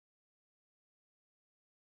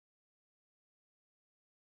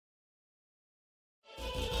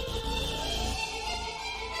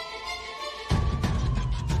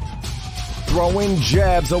Throwing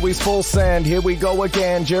jabs, always full send. Here we go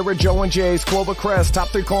again. Jared, Joe, and Jay's Clover Crest. Top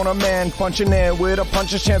three corner man. Punching in with a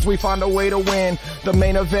puncher's chance. We find a way to win. The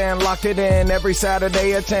main event, lock it in. Every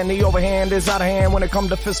Saturday at 10. The overhand is out of hand when it comes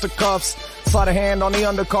to fisticuffs. Slide a hand on the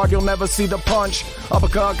undercard. You'll never see the punch.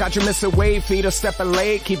 Uppercut got you missing weight. Feet are stepping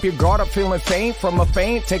late. Keep your guard up feeling faint. From a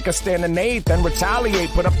feint, take a stand and eight. Then retaliate.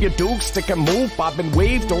 Put up your duke. Stick and move. Bob and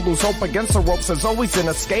weave. Don't lose hope against the ropes. There's always an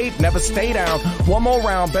escape. Never stay down. One more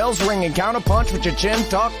round. Bells ringing. Counter punch with your chin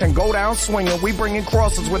tucked and go down swinging. We bringing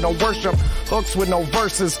crosses with no worship, hooks with no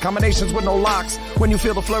verses, combinations with no locks. When you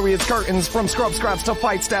feel the flurry, it's curtains. From scrub scraps to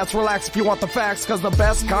fight stats, relax if you want the facts, because the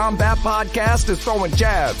best combat podcast is Throwing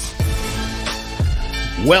Jabs.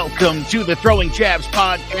 Welcome to the Throwing Jabs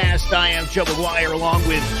podcast. I am Joe McGuire along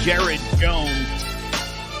with Jared Jones.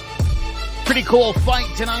 Pretty cool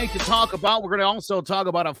fight tonight to talk about. We're going to also talk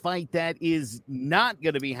about a fight that is not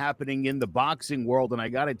going to be happening in the boxing world. And I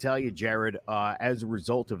got to tell you, Jared, as a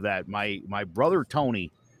result of that, my brother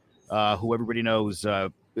Tony, who everybody knows,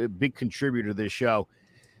 a big contributor to this show,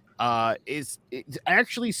 is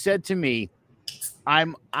actually said to me,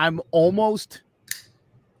 I'm almost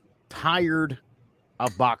tired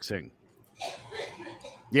of boxing.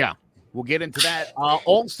 Yeah. We'll get into that.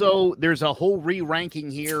 Also, there's a whole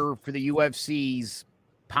re-ranking here for the UFC's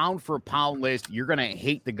pound-for-pound list. You're going to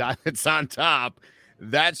hate the guy that's on top.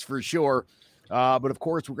 That's for sure. But, of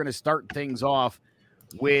course, we're going to start things off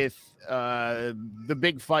with the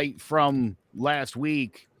big fight from last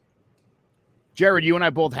week. Jared, you and I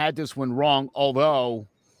both had this one wrong, although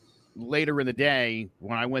later in the day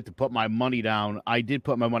when I went to put my money down, I did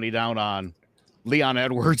put my money down on Leon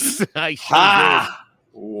Edwards. I sure did.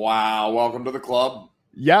 Wow, welcome to the club.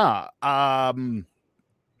 Yeah.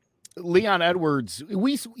 Leon Edwards,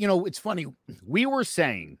 it's funny. We were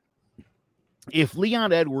saying if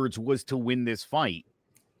Leon Edwards was to win this fight,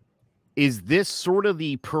 is this sort of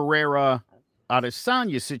the Pereira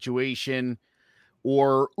Adesanya situation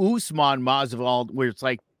or Usman Masvidal, where it's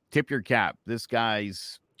like, tip your cap, this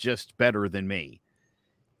guy's just better than me?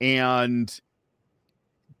 And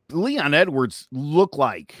Leon Edwards looked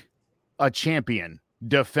like a champion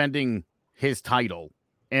defending his title,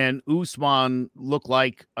 and Usman looked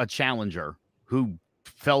like a challenger who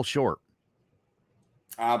fell short.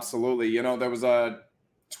 Absolutely. There was a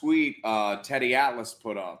tweet Teddy Atlas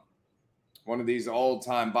put up, one of these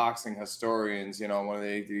old-time boxing historians,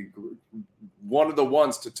 one of the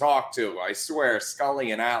ones to talk to. I swear, Scully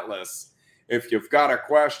and Atlas, if you've got a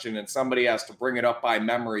question and somebody has to bring it up by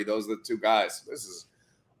memory, those are the two guys. This is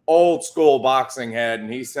old school boxing head,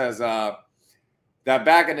 and he says that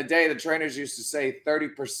back in the day, the trainers used to say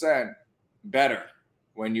 30% better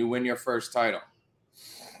when you win your first title.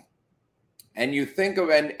 And you think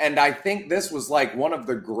of, and I think this was like one of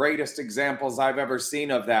the greatest examples I've ever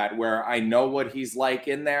seen of that, where I know what he's like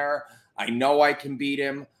in there. I know I can beat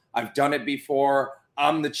him. I've done it before.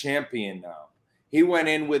 I'm the champion now. He went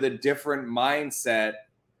in with a different mindset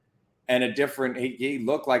and he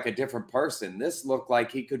looked like a different person. This looked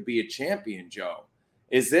like he could be a champion, Joe.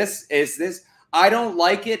 Is this, I don't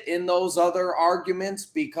like it in those other arguments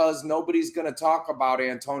because nobody's going to talk about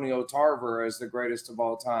Antonio Tarver as the greatest of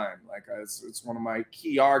all time. Like it's one of my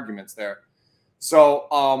key arguments there.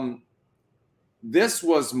 So this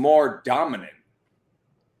was more dominant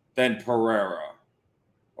than Pereira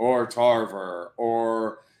or Tarver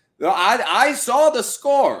or I saw the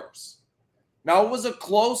scores. Now it was a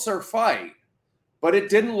closer fight, but it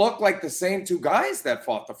didn't look like the same two guys that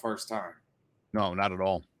fought the first time. No, not at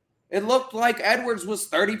all. It looked like Edwards was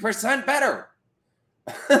 30% better.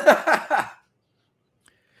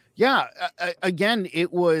 Yeah. Again,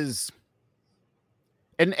 it was.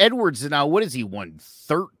 And Edwards now, what has he won?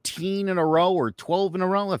 13 in a row or 12 in a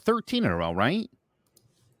row? 13 in a row, right?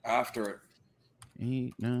 After it.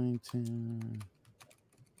 8, 9, 10.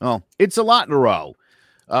 Oh, it's a lot in a row.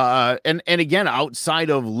 And again, outside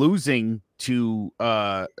of losing to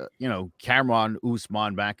Kamaru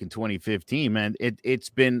Usman back in 2015, man, it's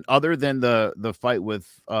been, other than the fight with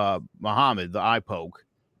Muhammad, the eye poke,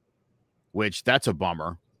 which that's a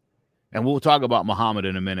bummer. And we'll talk about Muhammad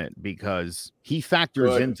in a minute because he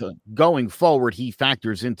factors into going forward. He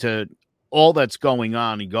factors into all that's going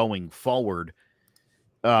on and going forward.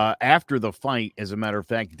 After the fight, as a matter of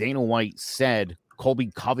fact, Dana White said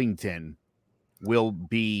Colby Covington will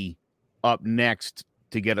be up next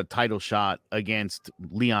to get a title shot against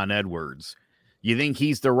Leon Edwards. You think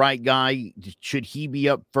he's the right guy? Should he be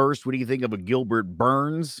up first? What do you think of a Gilbert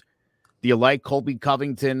Burns? Do you like Colby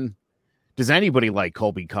Covington? Does anybody like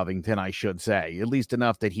Colby Covington, I should say? At least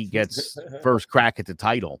enough that he gets first crack at the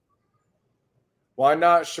title. Why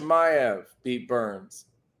not Chimaev beat Burns?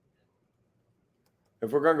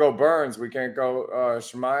 If we're going to go Burns, we can't go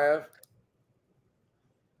Chimaev.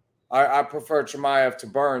 I prefer Chimaev to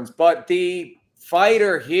Burns. But the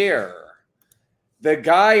fighter here, the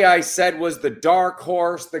guy I said was the dark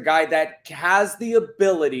horse, the guy that has the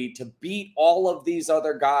ability to beat all of these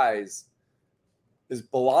other guys, is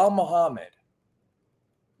Belal Muhammad.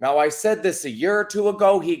 Now, I said this a year or two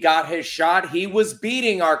ago. He got his shot. He was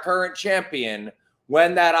beating our current champion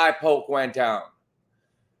when that eye poke went down.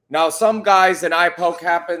 Now, some guys, an eye poke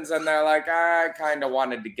happens and they're like, I kind of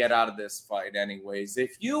wanted to get out of this fight anyways.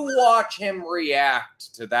 If you watch him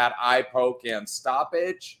react to that eye poke and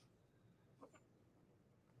stoppage,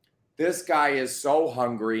 this guy is so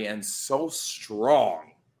hungry and so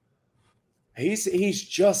strong. He's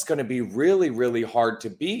just going to be really, really hard to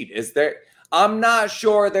beat. I'm not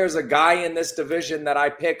sure there's a guy in this division that I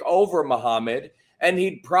pick over Muhammad, and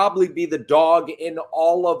he'd probably be the dog in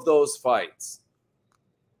all of those fights.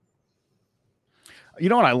 You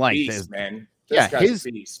know what I like? Beast, man. This guy's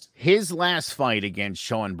a beast. His last fight against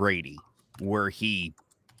Sean Brady, where he,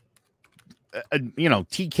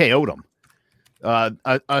 TKO'd him.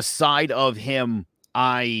 A side of him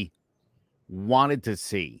I wanted to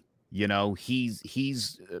see.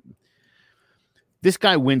 This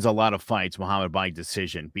guy wins a lot of fights, Muhammad, by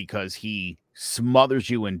decision, because he smothers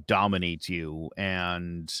you and dominates you.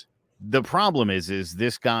 And the problem is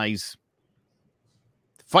this guy's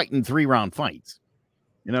fighting 3-round fights.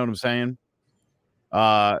 You know what I'm saying?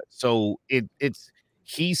 So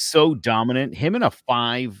he's so dominant. Him in a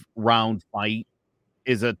 5-round fight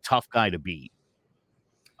is a tough guy to beat.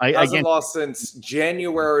 Hasn't lost since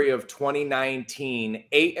January of 2019,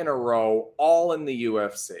 8 in a row, all in the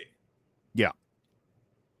UFC. Yeah.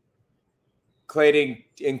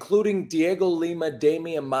 Including Diego Lima,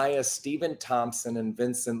 Damian Maia, Stephen Thompson, and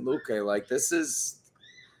Vincent Luque. Like, it's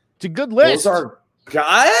a good list. Those are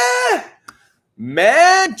guys.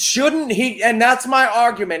 Man, shouldn't he? And that's my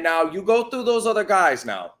argument. Now, you go through those other guys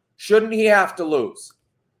now. Shouldn't he have to lose?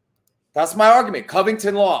 That's my argument.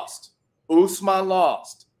 Covington lost. Usman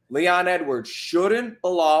lost. Leon Edwards. Shouldn't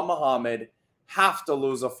Belal Muhammad have to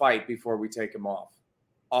lose a fight before we take him off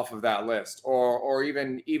of that list? Or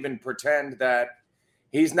even pretend that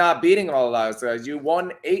he's not beating all of those guys. You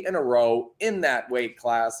won 8 in a row in that weight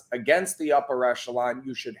class against the upper echelon.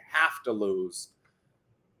 You should have to lose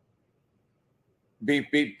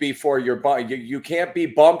before you can't be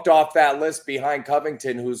bumped off that list behind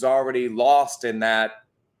Covington, who's already lost in that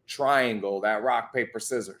triangle, that rock, paper,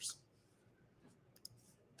 scissors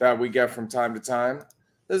that we get from time to time.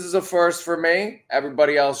 This is a first for me.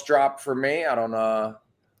 Everybody else dropped for me. I don't know.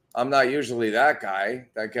 I'm not usually that guy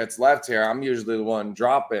that gets left here. I'm usually the one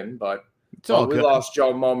dropping, but we lost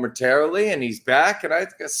Joe momentarily, and he's back, and I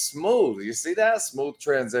think it's smooth. You see that? Smooth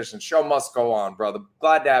transition. Show must go on, brother.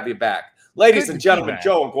 Glad to have you back. Ladies and gentlemen,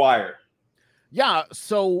 Joe Aguirre. Yeah,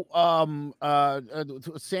 so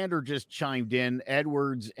Sander just chimed in,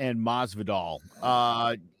 Edwards and Masvidal.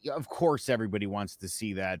 Of course, everybody wants to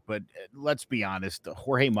see that, but let's be honest,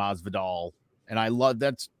 Jorge Masvidal, and I love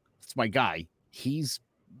that's my guy. He's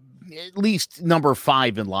at least number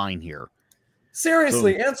 5 in line here.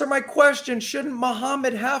 Seriously, answer my question. Shouldn't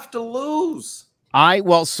Muhammad have to lose? He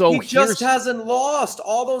just hasn't lost.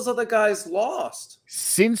 All those other guys lost.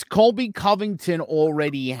 Since Colby Covington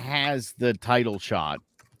already has the title shot,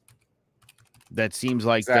 that seems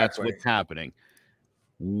like that's what's happening.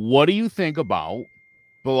 What do you think about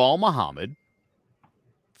Belal Muhammad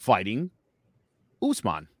fighting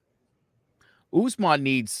Usman? Usman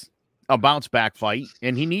needs a bounce back fight,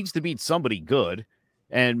 and he needs to beat somebody good,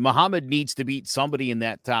 and Muhammad needs to beat somebody in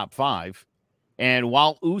that top 5. And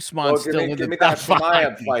while Usman's still in the top 5,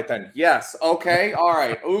 Chimaev fight then. Yes. Okay. All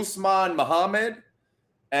right. Usman Muhammad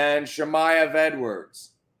and Chimaev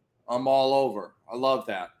Edwards. I'm all over. I love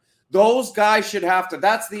that. Those guys should have to.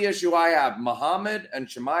 That's the issue I have. Muhammad and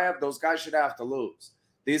Chimaev, those guys should have to lose.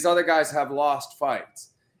 These other guys have lost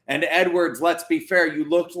fights. And Edwards, let's be fair, you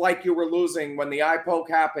looked like you were losing when the eye poke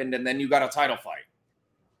happened, and then you got a title fight.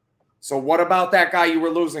 So what about that guy you were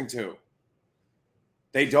losing to?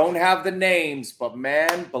 They don't have the names, but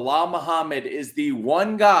man, Belal Muhammad is the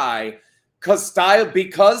one guy because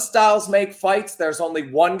styles make fights. There's only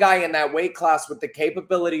one guy in that weight class with the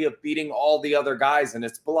capability of beating all the other guys, and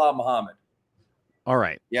it's Belal Muhammad. All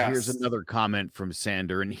right. Yes. Here's another comment from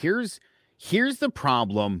Sander, and here's the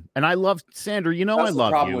problem. And I love Sander. You know, That's I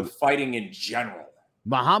love the problem you. With fighting in general.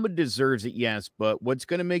 Muhammad deserves it, yes, but what's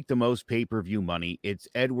going to make the most pay-per-view money? It's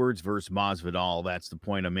Edwards versus Masvidal. That's the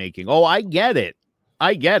point I'm making. Oh, I get it.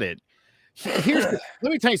 Let me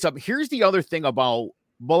tell you something. Here's the other thing about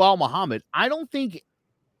Belal Muhammad. I don't think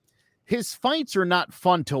his fights are not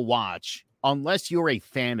fun to watch unless you're a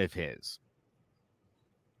fan of his.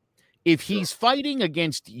 If he's fighting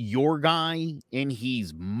against your guy and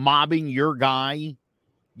he's mobbing your guy,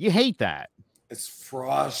 you hate that. It's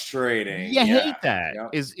frustrating. You hate that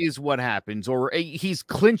is what happens. Or he's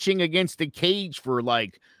clinching against the cage for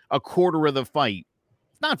like a quarter of the fight.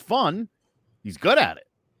 It's not fun. He's good at it.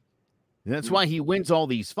 And that's why he wins all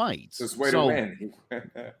these fights. This way to win.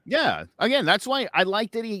 Yeah. Again, that's why I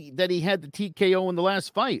like that he had the TKO in the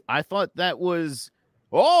last fight. I thought that was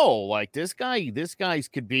like this guy's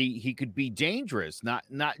could be dangerous. Not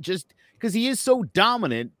just because he is so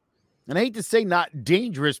dominant. And I hate to say not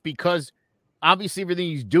dangerous because obviously everything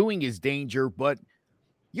he's doing is danger, but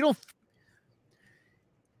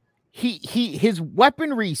his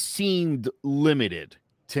weaponry seemed limited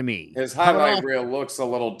to me. His highlight reel looks a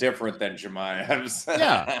little different than Chimaev's.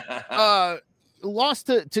 Yeah. Lost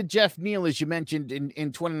to Jeff Neal, as you mentioned, in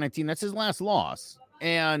 2019. That's his last loss.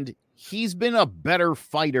 And he's been a better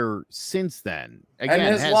fighter since then. Again,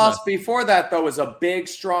 and his loss before that, though, is a big,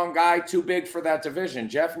 strong guy, too big for that division.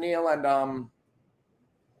 Jeff Neal and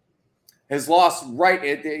his loss, right?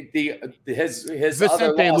 His Vicente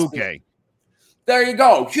other loss. Luque. There you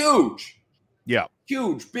go. Huge. Yeah.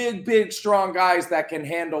 Huge, big, strong guys that can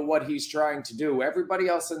handle what he's trying to do. Everybody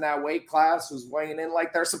else in that weight class who's weighing in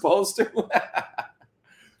like they're supposed to.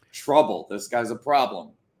 Trouble. This guy's a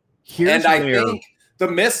problem. I think the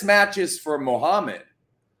mismatches for Muhammad,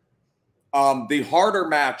 the harder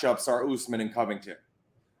matchups are Usman and Covington.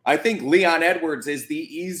 I think Leon Edwards is the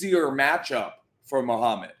easier matchup for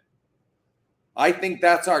Muhammad. I think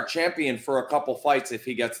that's our champion for a couple fights if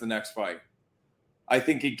he gets the next fight. I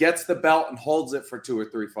think he gets the belt and holds it for 2 or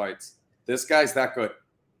 3 fights. This guy's that good.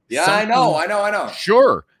 Yeah, I know.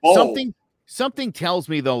 Sure. Something tells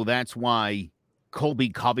me, though, that's why Colby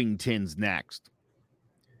Covington's next.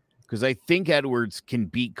 Because I think Edwards can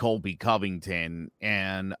beat Colby Covington.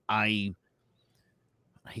 And I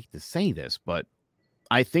hate to say this, but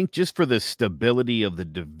I think just for the stability of the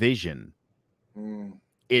division,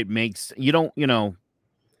 it makes,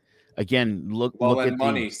 again, look at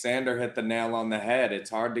money. Sander hit the nail on the head. It's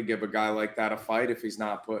hard to give a guy like that a fight if he's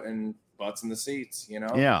not putting butts in the seats,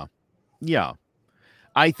 Yeah.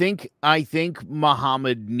 I think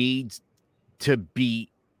Muhammad needs to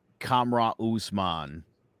beat Kamaru Usman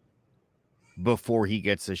before he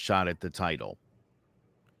gets a shot at the title.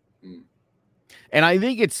 And I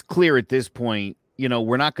think it's clear at this point,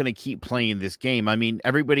 we're not going to keep playing this game. I mean,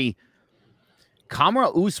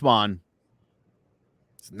 Kamaru Usman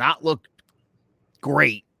does not look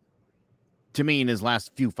great to me in his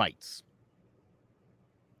last few fights.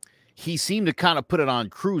 He seemed to kind of put it on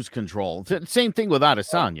cruise control. Same thing with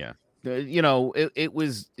Adesanya. It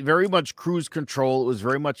was very much cruise control. It was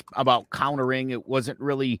very much about countering. It wasn't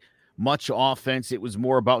really much offense. It was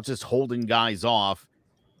more about just holding guys off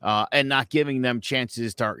and not giving them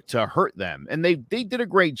chances to hurt them. And they did a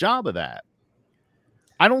great job of that.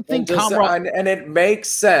 I don't think and it makes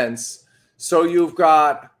sense. So you've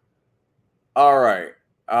got, all right,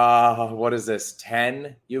 what is this,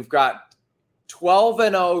 10? You've got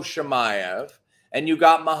 12-0 Chimaev, and you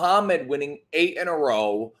got Muhammad winning 8 in a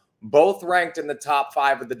row, both ranked in the top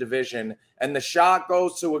 5 of the division, and the shot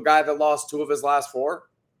goes to a guy that lost 2 of his last 4.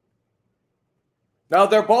 Now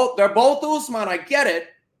they're both Usman, I get it,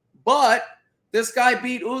 but this guy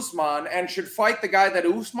beat Usman and should fight the guy that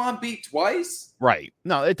Usman beat twice? Right.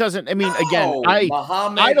 No, it doesn't. I mean, again,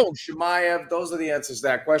 Muhammad, Chimaev, those are the answers to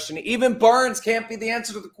that question. Even Burns can't be the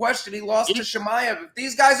answer to the question. He lost to Chimaev. If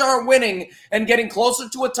these guys aren't winning and getting closer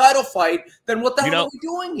to a title fight, then what the hell are we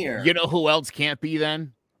doing here? You know who else can't be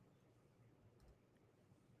then?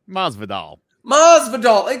 Masvidal.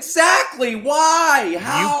 Exactly. Why?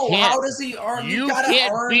 How? How does he earn? You gotta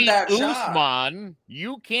earn that shot.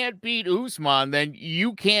 You can't beat Usman, then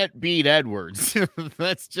you can't beat Edwards.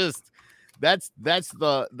 that's the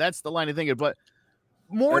line of thinking. But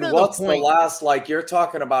more to what's the point, the last, like, you're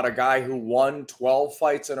talking about a guy who won 12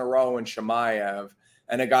 fights in a row in Chimaev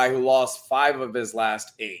and a guy who lost 5 of his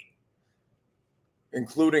last 8,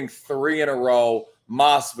 including 3 in a row.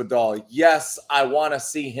 Masvidal, yes, I want to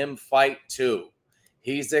see him fight too.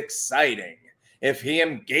 He's exciting. If he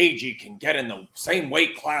and Gagey can get in the same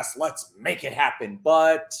weight class, let's make it happen.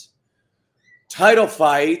 But title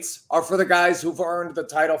fights are for the guys who've earned the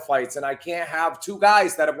title fights, and I can't have 2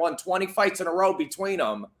 guys that have won 20 fights in a row between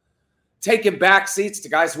them taking back seats to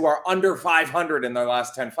guys who are under 500 in their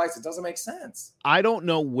last 10 fights. It doesn't make sense. I don't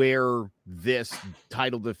know where this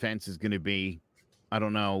title defense is going to be. I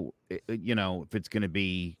don't know, if it's going to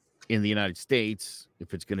be in the United States,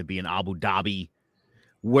 if it's going to be in Abu Dhabi,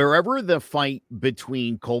 wherever the fight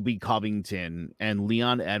between Colby Covington and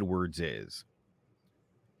Leon Edwards is,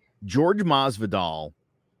 George Masvidal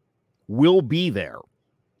will be there.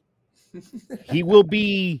 He will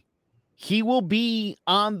be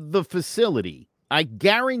on the facility. I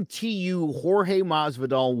guarantee you Jorge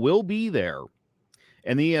Masvidal will be there.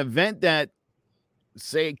 In the event that,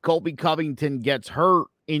 say, Colby Covington gets hurt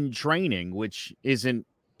in training, which isn't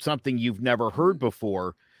something you've never heard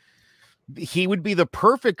before, he would be the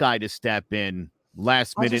perfect guy to step in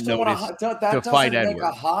last minute notice to fight Edwards. Make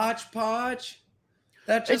a hodgepodge.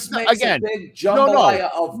 That just It's makes a big jambalaya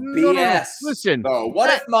of BS. Listen, what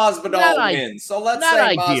if Masvidal wins? So let's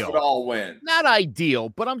say Masvidal wins. Not ideal,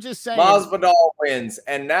 but I'm just saying. Masvidal wins,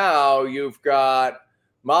 and now you've got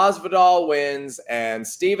Masvidal wins, and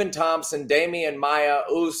Stephen Thompson, Damian Maia,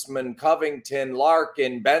 Usman, Covington,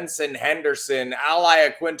 Larkin, Benson, Henderson, Ally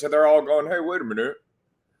Aquinta, they're all going, hey, wait a minute.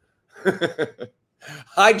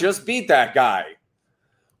 I just beat that guy.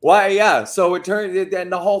 Why? Yeah. So it turned,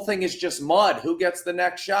 and the whole thing is just mud. Who gets the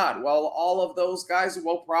next shot? Well, all of those guys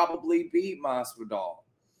will probably beat Masvidal.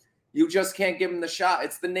 You just can't give him the shot.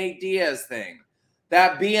 It's the Nate Diaz thing.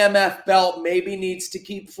 That BMF belt maybe needs to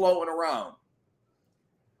keep floating around.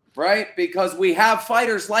 Right? Because we have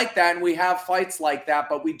fighters like that and we have fights like that,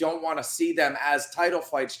 but we don't want to see them as title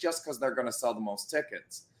fights just because they're going to sell the most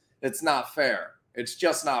tickets. It's not fair. It's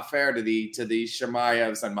just not fair to the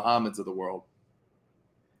Shemaevs and Muhammad's of the world.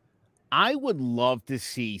 I would love to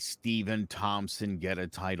see Stephen Thompson get a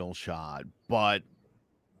title shot,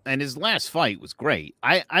 and his last fight was great.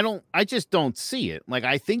 I just don't see it. Like,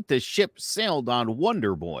 I think the ship sailed on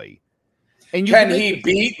Wonder Boy. And can he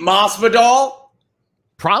beat Masvidal?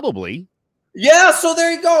 Probably. Yeah, so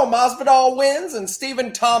there you go. Masvidal wins, and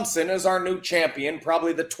Stephen Thompson is our new champion,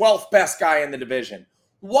 probably the 12th best guy in the division.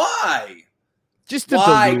 Why? Just to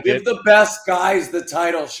dilute give the best guys the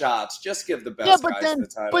title shots. Just give the best guys the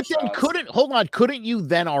title shots. Couldn't you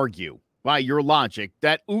then argue, by your logic,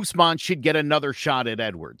 that Usman should get another shot at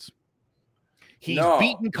Edwards? He's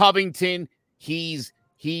beaten Covington. Did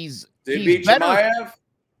he beat Chimaev?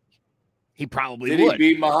 He probably would. Did he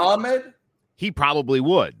beat Muhammad? He probably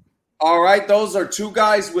would. All right, those are two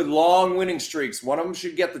guys with long winning streaks. One of them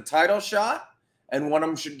should get the title shot, and one of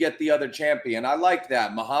them should get the other champion. I like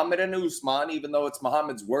that. Muhammad and Usman, even though it's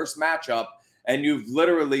Muhammad's worst matchup, and you've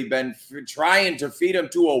literally been trying to feed him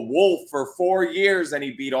to a wolf for 4 years, and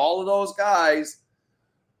he beat all of those guys.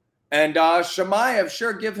 And Chimaev,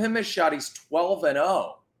 sure, give him a shot. He's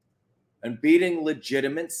 12-0 and beating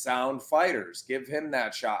legitimate sound fighters. Give him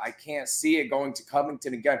that shot. I can't see it going to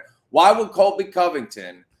Covington again. Why would Colby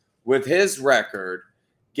Covington, with his record,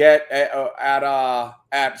 get at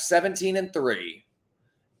 17-3,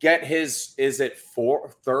 get his, is it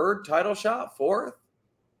third title shot? Fourth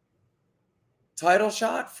title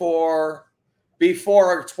shot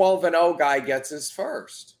before a 12-0 guy gets his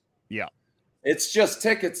first? Yeah. It's just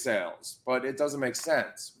ticket sales, but it doesn't make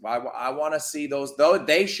sense. I want to see those, though.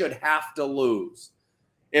 They should have to lose.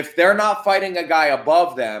 If they're not fighting a guy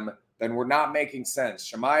above them, then we're not making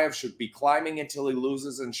sense. Chimaev should be climbing until he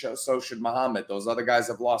loses, and so should Muhammad. Those other guys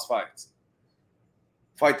have lost fights.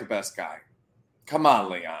 Fight the best guy. Come on,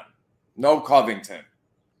 Leon. No Covington.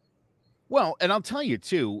 Well, and I'll tell you,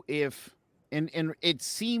 too, and it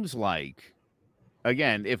seems like,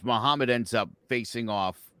 again, if Muhammad ends up facing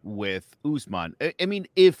off with Usman, I mean,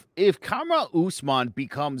 if Kamaru Usman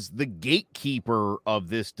becomes the gatekeeper of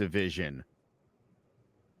this division,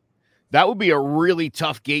 that would be a really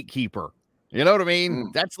tough gatekeeper. You know what I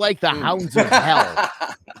mean? That's like the hounds of hell.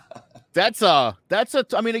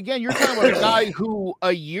 I mean, again, you're talking about a guy who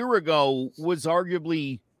a year ago was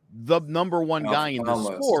arguably the number one guy in the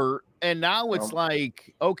sport. And now it's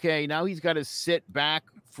like, okay, now he's got to sit back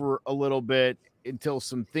for a little bit until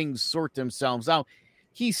some things sort themselves out.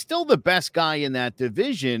 He's still the best guy in that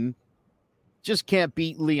division, just can't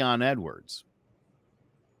beat Leon Edwards.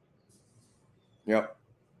 Yep.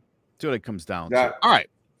 That's what it comes down to. All right.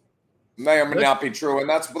 May or may not be true. And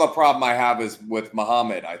that's the problem I have is with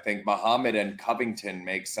Muhammad. I think Muhammad and Covington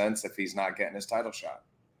make sense if he's not getting his title shot.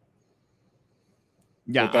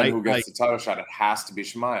 Yeah. But then who gets the title shot? It has to be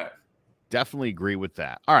Chimaev. Definitely agree with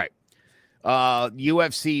that. All right.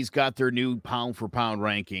 UFC's got their new pound for pound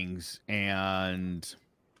rankings, and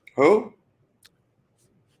who?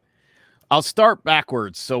 I'll start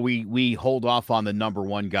backwards so we hold off on the number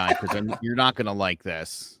one guy because you're not going to like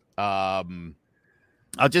this. I'll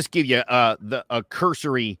just give you a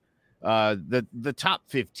cursory the top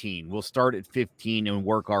 15. We'll start at 15 and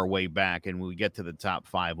work our way back, and when we get to the top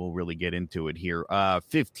 5, we'll really get into it here.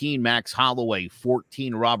 15 Max Holloway,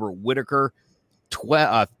 14 Robert Whittaker,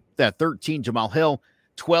 13 Jamal Hill,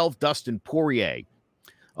 12, Dustin Poirier.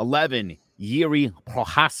 11, Yuri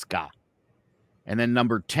Prohaska. And then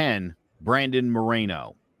number 10, Brandon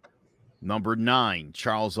Moreno. Number 9,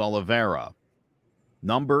 Charles Oliveira.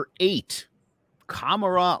 Number 8,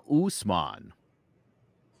 Kamaru Usman.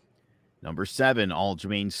 Number 7,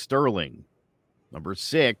 Aljamain Sterling. Number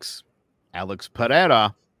 6, Alex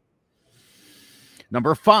Pereira.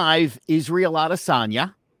 Number 5, Israel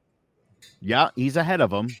Adesanya. Yeah, he's ahead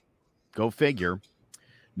of him. Go figure.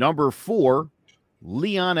 Number 4,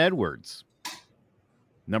 Leon Edwards.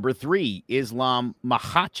 Number 3, Islam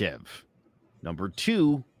Makhachev. Number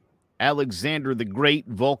 2, Alexander the Great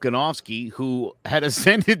Volkanovski, who had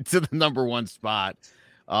ascended to the number 1 spot,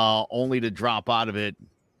 only to drop out of it.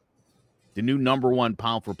 The new number 1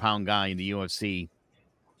 pound-for-pound guy in the UFC.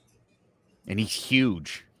 And he's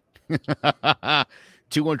huge.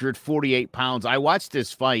 248 pounds. I watched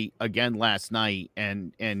this fight again last night,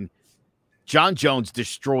 and John Jones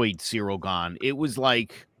destroyed Cyril Gane. It was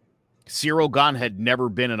like Cyril Gane had never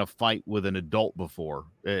been in a fight with an adult before,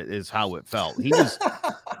 is how it felt. He was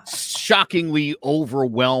shockingly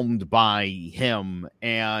overwhelmed by him.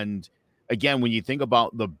 And again, when you think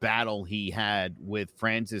about the battle he had with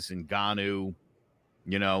Francis Ngannou,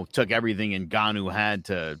 you know, took everything Ngannou had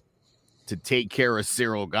to take care of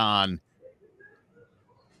Cyril Gane.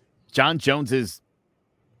 John Jones is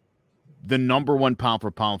the number 1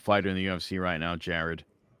 pound-for-pound fighter in the UFC right now, Jared.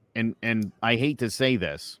 And I hate to say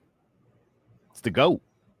this. It's the GOAT.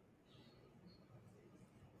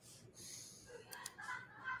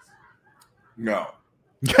 No.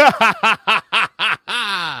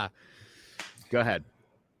 Go ahead.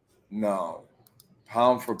 No.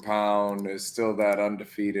 Pound for pound is still that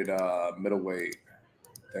undefeated middleweight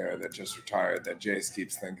there that just retired that Jace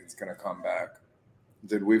keeps thinking is going to come back.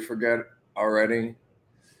 Did we forget already?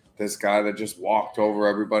 This guy that just walked over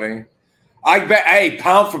everybody. I bet, hey,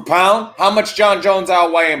 pound for pound, how much John Jones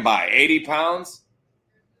outweighing by? 80 pounds?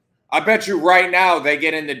 I bet you right now they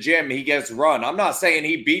get in the gym, he gets run. I'm not saying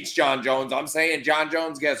he beats John Jones. I'm saying John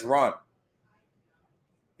Jones gets run.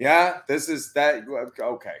 Yeah, this is that.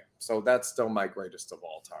 Okay, so that's still my greatest of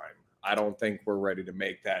all time. I don't think we're ready to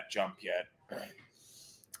make that jump yet.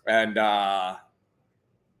 And, I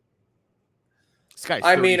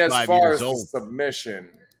mean, as far as the submission.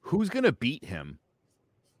 Who's going to beat him?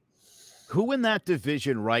 Who in that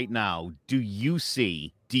division right now do you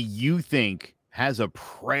think has a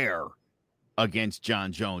prayer against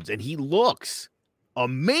John Jones? And he looks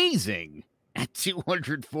amazing at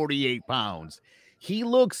 248 pounds. He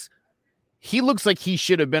looks like he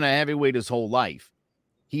should have been a heavyweight his whole life.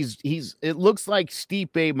 It looks like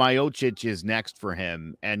Stipe Miocic is next for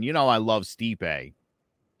him. And you know, I love Stipe.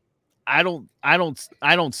 I don't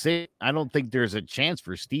think there's a chance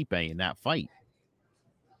for Stipe in that fight.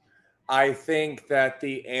 I think that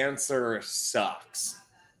the answer sucks.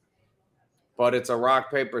 But it's a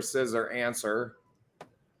rock, paper, scissors answer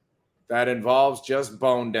that involves just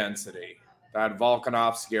bone density. That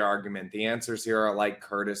Volkanovski argument. The answers here are like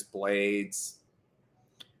Curtis Blades,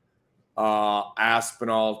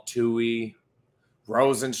 Aspinall, Tui,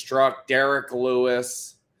 Rosenstruck, Derek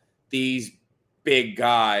Lewis. These big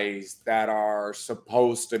guys that are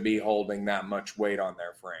supposed to be holding that much weight on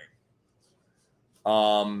their frame.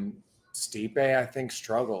 Stipe, I think,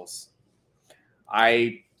 struggles.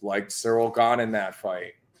 I liked Cyril Gane in that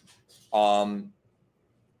fight.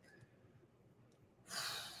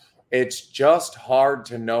 It's just hard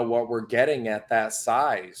to know what we're getting at that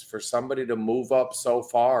size. For somebody to move up so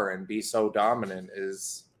far and be so dominant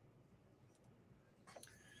is...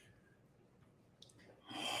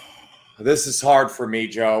 This is hard for me,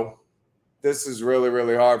 Joe. This is really,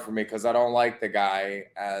 really hard for me because I don't like the guy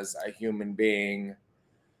as a human being.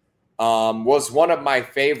 Was one of my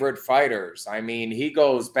favorite fighters. I mean, he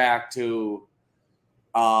goes back to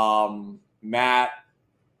Matt,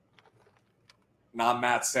 not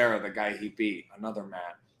Matt Serra, the guy he beat, another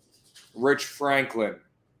Matt. Rich Franklin.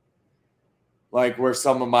 Like, were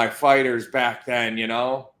some of my fighters back then, you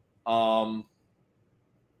know?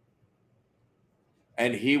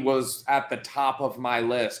 And he was at the top of my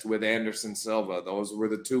list with Anderson Silva. Those were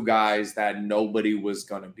the two guys that nobody was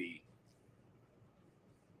going to beat.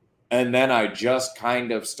 And then I just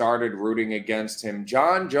kind of started rooting against him.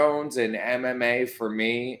 John Jones in MMA for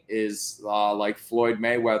me is like Floyd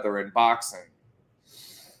Mayweather in boxing,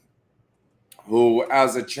 who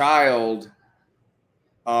as a child,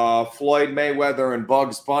 Floyd Mayweather and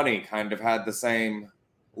Bugs Bunny kind of had the same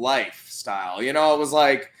lifestyle. You know, it's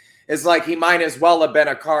like he might as well have been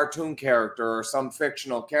a cartoon character or some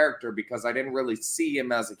fictional character because I didn't really see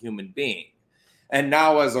him as a human being. And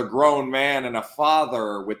now as a grown man and a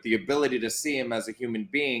father with the ability to see him as a human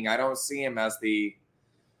being, I don't see him as the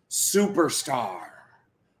superstar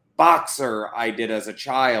boxer I did as a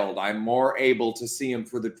child. I'm more able to see him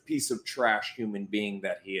for the piece of trash human being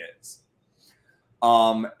that he is.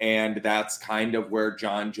 And that's kind of where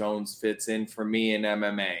Jon Jones fits in for me in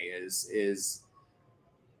MMA is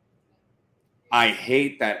I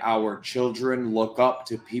hate that our children look up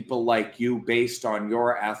to people like you based on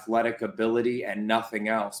your athletic ability and nothing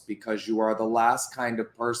else, because you are the last kind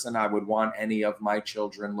of person I would want any of my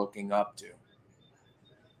children looking up to.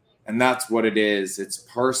 And that's what it is. It's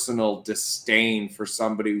personal disdain for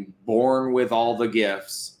somebody born with all the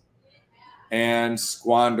gifts and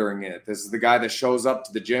squandering it. This is the guy that shows up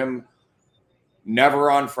to the gym never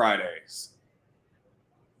on Fridays.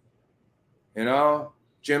 You know,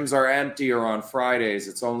 gyms are empty or on Fridays.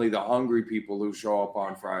 It's only the hungry people who show up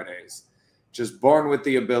on Fridays. Just born with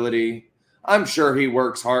the ability. I'm sure he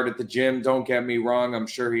works hard at the gym. Don't get me wrong. I'm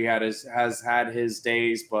sure he has had his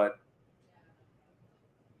days, but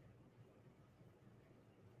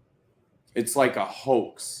it's like a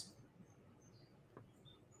hoax.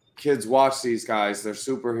 Kids watch these guys. They're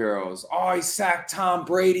superheroes. Oh, he sacked Tom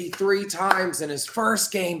Brady 3 times in his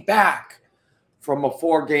first game back from a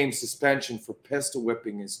 4-game suspension for pistol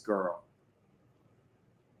whipping his girl.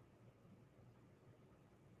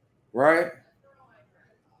 Right?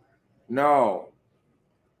 No,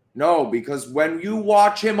 because when you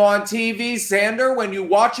watch him on TV, Sander, when you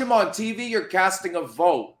watch him on TV, you're casting a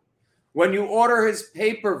vote. When you order his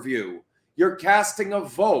pay-per-view, you're casting a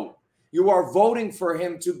vote. You are voting for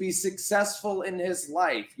him to be successful in his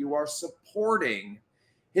life. You are supporting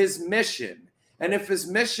his mission. And if his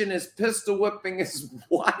mission is pistol whipping his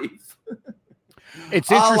wife,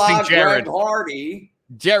 it's interesting, Jared. Greg Hardy.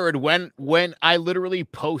 Jared, when I literally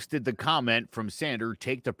posted the comment from Sander,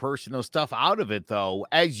 take the personal stuff out of it, though,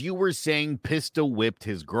 as you were saying, pistol whipped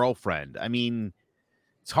his girlfriend. I mean,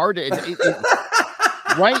 it's hard to,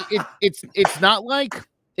 right? It's not like.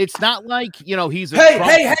 It's not like, you know, he's a Hey, Trump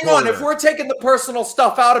hang supporter. on. If we're taking the personal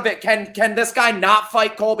stuff out of it, can this guy not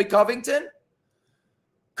fight Colby Covington?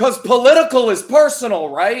 Because political is personal,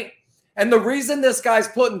 right? And the reason this guy's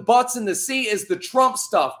putting butts in the seat is the Trump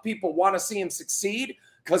stuff. People want to see him succeed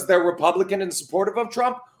because they're Republican and supportive of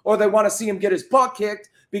Trump, or they want to see him get his butt kicked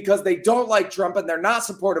because they don't like Trump and they're not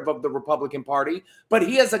supportive of the Republican Party. But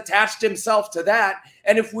he has attached himself to that.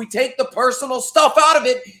 And if we take the personal stuff out of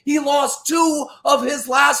it, he lost 2 of his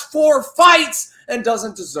last 4 fights and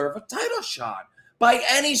doesn't deserve a title shot by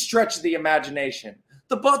any stretch of the imagination.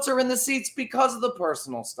 The butts are in the seats because of the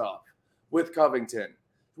personal stuff with Covington.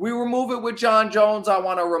 We remove it with Jon Jones. I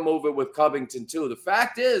want to remove it with Covington too. The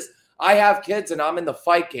fact is, I have kids and I'm in the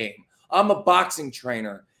fight game. I'm a boxing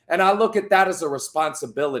trainer. And I look at that as a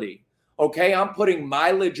responsibility. Okay, I'm putting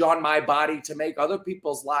mileage on my body to make other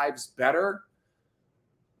people's lives better.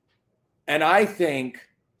 And I think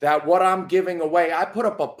that what I'm giving away, I put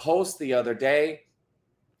up a post the other day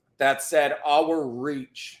that said our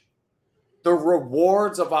reach, the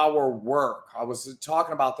rewards of our work. I was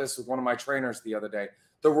talking about this with one of my trainers the other day.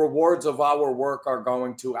 The rewards of our work are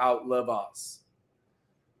going to outlive us.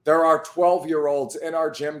 There are 12-year-olds in our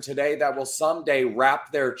gym today that will someday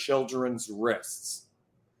wrap their children's wrists.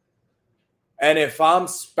 And if I'm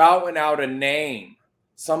spouting out a name,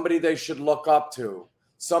 somebody they should look up to,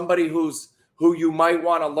 somebody who you might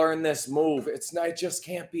want to learn this move, it just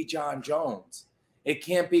can't be Jon Jones. It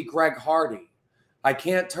can't be Greg Hardy. I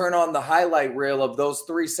can't turn on the highlight reel of those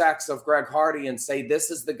 3 sacks of Greg Hardy and say, this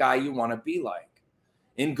is the guy you want to be like.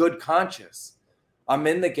 In good conscience. I'm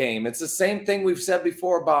in the game. It's the same thing we've said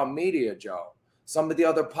before about media, Joe. Some of the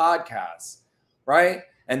other podcasts, right?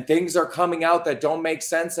 And things are coming out that don't make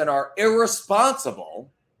sense and are irresponsible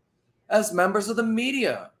as members of the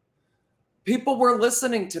media. People were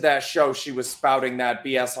listening to that show she was spouting that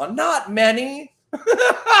BS on. Not many,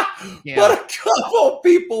 Yeah. but a couple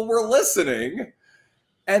people were listening.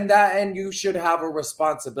 And you should have a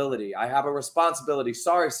responsibility. I have a responsibility.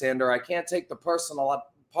 Sorry, Sander, I can't take the personal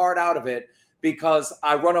part out of it. Because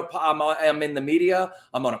I'm in the media,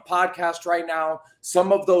 I'm on a podcast right now.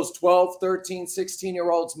 Some of those 12, 13,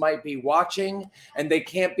 16-year-olds might be watching, and they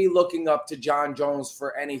can't be looking up to Jon Jones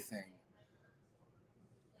for anything.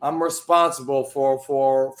 I'm responsible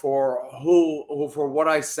for what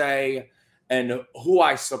I say and who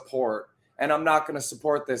I support. And I'm not going to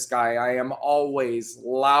support this guy. I am always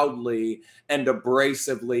loudly and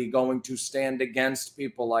abrasively going to stand against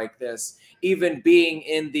people like this, even being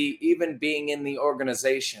in the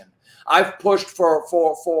organization. I've pushed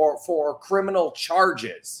for criminal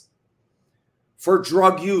charges for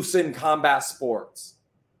drug use in combat sports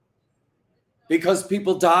because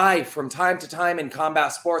people die from time to time in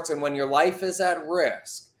combat sports. And when your life is at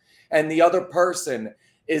risk and the other person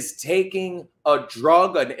is taking a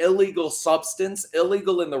drug, an illegal substance,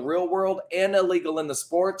 illegal in the real world and illegal in the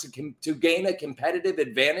sport to gain a competitive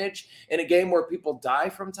advantage in a game where people die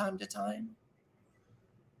from time to time,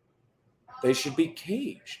 they should be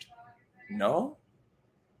caged. No?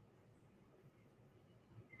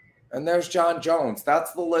 And there's John Jones.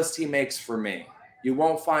 That's the list he makes for me. You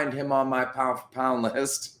won't find him on my pound-for-pound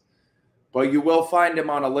list, but you will find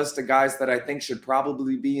him on a list of guys that I think should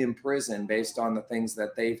probably be in prison based on the things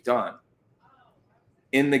that they've done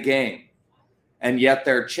in the game. And yet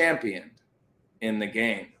they're championed in the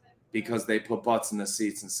game because they put butts in the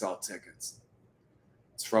seats and sell tickets.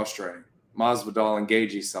 It's frustrating. Masvidal and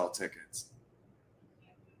Gaethje sell tickets.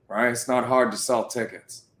 Right? It's not hard to sell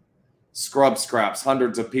tickets. Scrub scraps,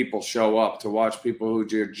 hundreds of people show up to watch people who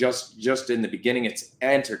are just in the beginning. It's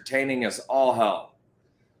entertaining as all hell.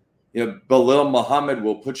 You know, Belal Muhammad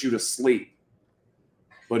will put you to sleep,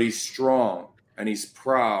 but he's strong and he's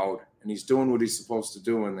proud and he's doing what he's supposed to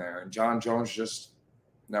do in there. And John Jones just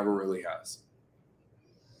never really has.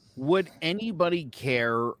 Would anybody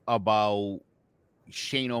care about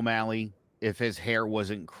Shane O'Malley if his hair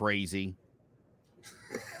wasn't crazy?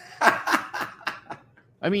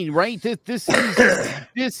 I mean, right? This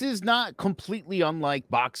is not completely unlike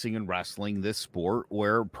boxing and wrestling, this sport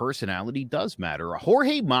where personality does matter.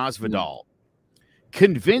 Jorge Masvidal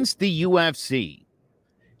convinced the UFC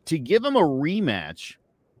to give him a rematch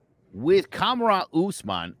with Kamaru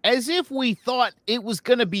Usman as if we thought it was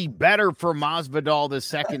going to be better for Masvidal the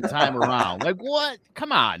second time around. Like, what?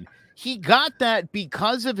 Come on. He got that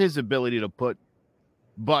because of his ability to put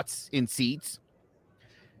butts in seats.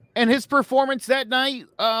 And his performance that night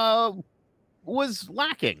was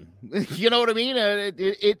lacking. You know what I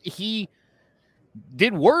mean? He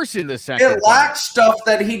did worse in the second. It lacked stuff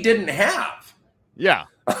that he didn't have. Yeah.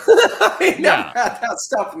 He never had that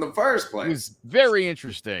stuff in the first place. It was very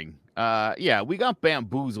interesting. Yeah, we got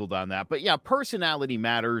bamboozled on that. But yeah, personality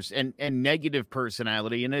matters and negative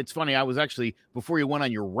personality. And it's funny, I was actually, before you went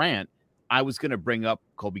on your rant, I was going to bring up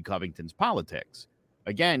Colby Covington's politics.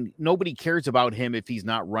 Again, nobody cares about him if he's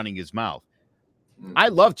not running his mouth. I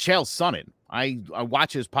love Chael Sonnen. I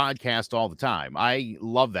watch his podcast all the time. I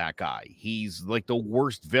love that guy. He's like the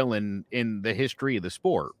worst villain in the history of the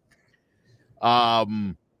sport. But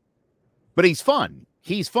he's fun.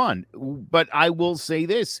 He's fun. But I will say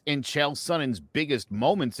this, in Chael Sonnen's biggest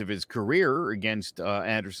moments of his career against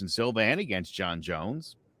Anderson Silva and against John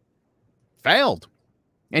Jones, failed.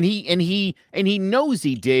 And he knows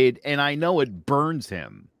he did, and I know it burns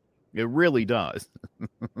him. It really does.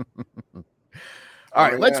 All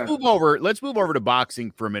right, let's move over. Let's move over to boxing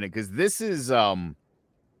for a minute, because this is,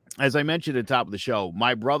 as I mentioned at the top of the show,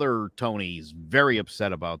 my brother Tony is very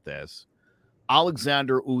upset about this.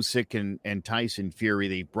 Alexander Usyk and Tyson Fury,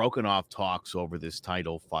 they've broken off talks over this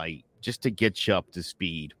title fight, just to get you up to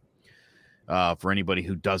speed. For anybody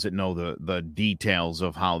who doesn't know the details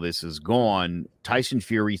of how this has gone, Tyson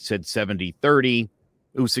Fury said 70-30.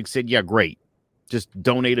 Usyk said, yeah, great. Just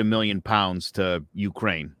donate £1 million to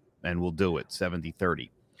Ukraine and we'll do it, 70-30.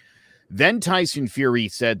 Then Tyson Fury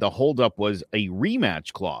said the holdup was a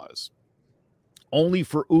rematch clause, only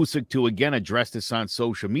for Usyk to again address this on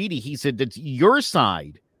social media. He said, that's your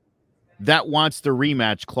side that wants the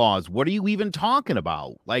rematch clause. What are you even talking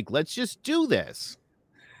about? Like, let's just do this.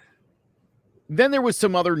 Then there was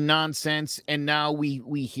some other nonsense, and now we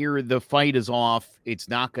hear the fight is off. It's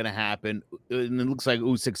not going to happen. And it looks like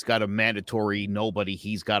Usyk's got a mandatory nobody.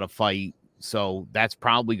 He's got to fight. So that's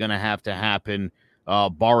probably going to happen,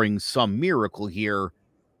 barring some miracle here.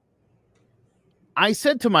 I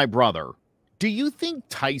said to my brother, do you think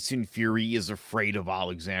Tyson Fury is afraid of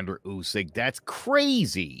Alexander Usyk? That's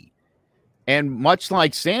crazy. And much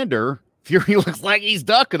like Sander, Fury looks like he's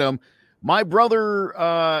ducking him. My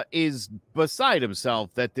brother is beside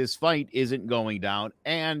himself that this fight isn't going down.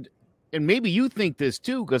 And maybe you think this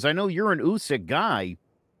too, because I know you're an Usyk guy.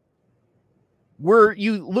 Where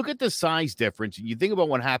you look at the size difference, you think about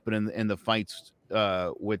what happened in the fights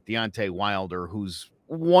with Deontay Wilder, who's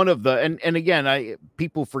one of the, and again,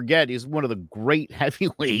 people forget, he's one of the great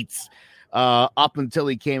heavyweights up until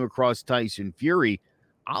he came across Tyson Fury.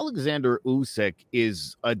 Alexander Usyk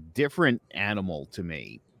is a different animal to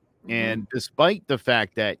me. And despite the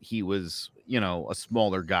fact that he was, a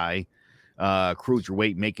smaller guy,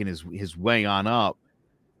 cruiserweight, making his way on up,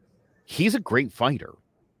 he's a great fighter.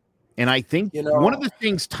 And I think one of the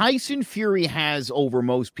things Tyson Fury has over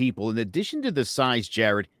most people, in addition to the size,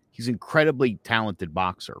 Jared, he's an incredibly talented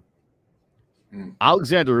boxer.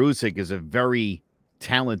 Alexander Usyk is a very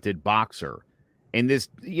talented boxer. And this,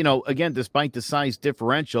 you know, again, despite the size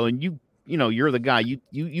differential, and you're the guy,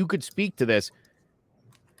 you could speak to this.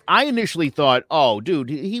 I initially thought, oh, dude,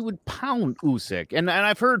 he would pound Usyk. And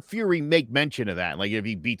I've heard Fury make mention of that. Like, if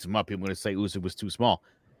he beats him up, he's going to say Usyk was too small.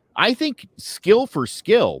 I think skill for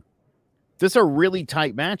skill, this is a really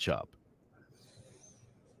tight matchup.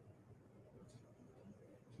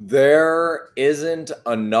 There isn't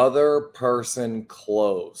another person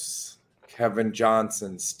close. Kevin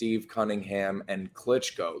Johnson, Steve Cunningham, and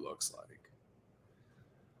Klitschko looks like.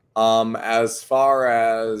 As far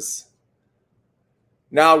as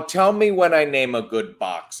now, tell me when I name a good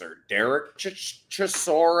boxer: Derek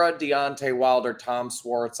Chisora, Deontay Wilder, Tom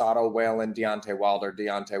Schwartz, Otto Whalen, Deontay Wilder,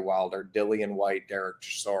 Dillian White, Derek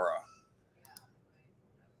Chisora.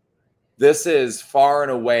 This is far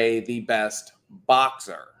and away the best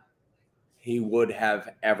boxer he would have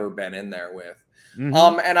ever been in there with.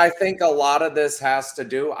 Mm-hmm. And I think a lot of this has to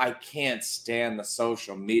do, I can't stand the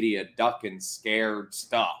social media ducking scared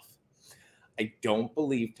stuff. I don't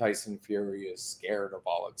believe Tyson Fury is scared of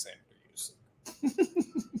Alexander Usyk.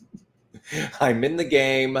 I'm in the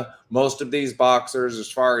game. Most of these boxers,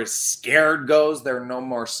 as far as scared goes, they're no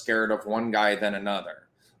more scared of one guy than another.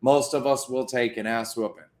 Most of us will take an ass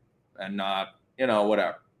whooping and not,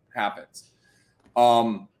 whatever happens.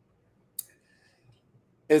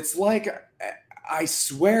 It's like, I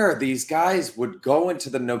swear these guys would go into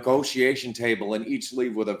the negotiation table and each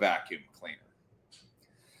leave with a vacuum cleaner.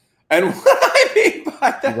 And what I mean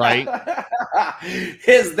by that, right,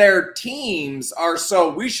 is their teams are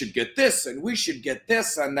we should get this and we should get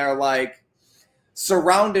this. And they're like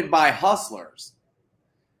surrounded by hustlers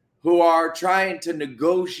who are trying to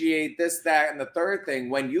negotiate this, that, and the third thing.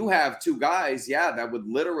 When you have two guys, that would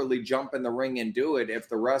literally jump in the ring and do it if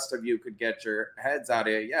the rest of you could get your heads out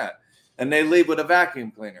of it, and they leave with a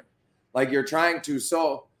vacuum cleaner. Like you're trying to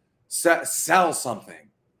sell something.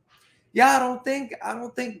 I don't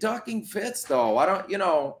think ducking fits though. I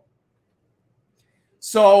don't,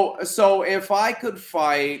 So if I could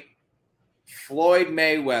fight Floyd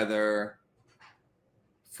Mayweather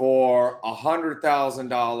for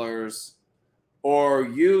 $100,000 or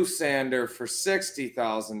you, Sander, for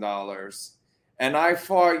 $60,000 and I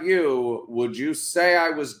fought you, would you say I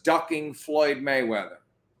was ducking Floyd Mayweather?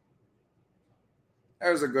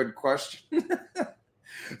 That was a good question.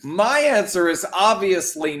 My answer is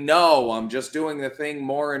obviously no. I'm just doing the thing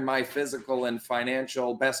more in my physical and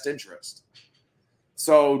financial best interest.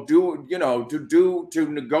 So to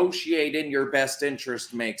negotiate in your best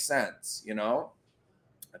interest makes sense,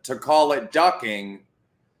 To call it ducking,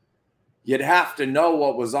 you'd have to know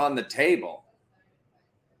what was on the table.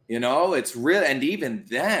 It's real, and even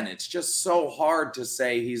then, it's just so hard to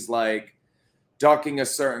say he's like ducking a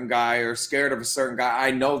certain guy or scared of a certain guy. I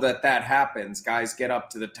know that happens. Guys get up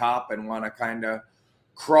to the top and want to kind of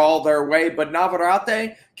crawl their way. But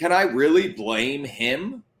Navarrete, can I really blame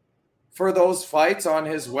him for those fights on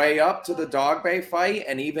his way up to the Dog Bay fight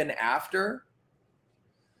and even after?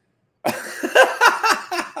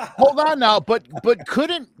 Hold on now, but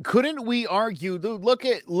couldn't we argue? Look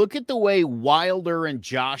at the way Wilder and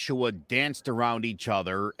Joshua danced around each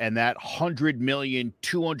other, and that $100 million,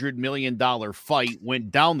 $200 million fight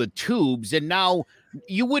went down the tubes, and now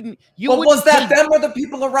you wouldn't. Was that them or the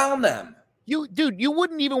people around them? You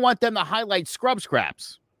wouldn't even want them to highlight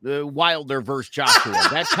scraps. Wilder versus Joshua.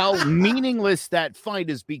 That's how meaningless that fight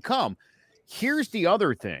has become. Here's the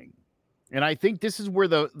other thing. And I think this is where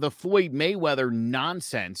the Floyd Mayweather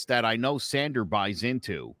nonsense that I know Sander buys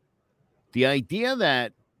into. The idea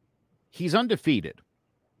that he's undefeated.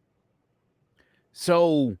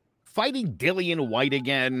 So fighting Dillian White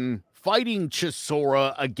again, fighting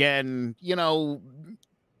Chisora again,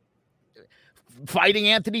 fighting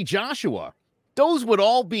Anthony Joshua. Those would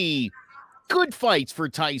all be good fights for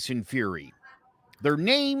Tyson Fury. Their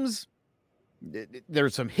names,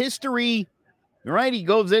 there's some history. Right, he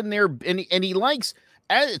goes in there and he likes.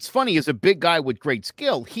 It's funny, as a big guy with great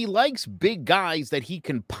skill, he likes big guys that he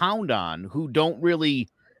can pound on who don't really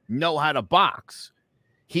know how to box.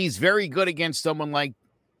 He's very good against someone like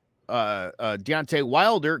Deontay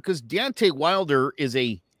Wilder, because Deontay Wilder is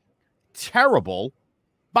a terrible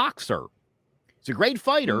boxer. He's a great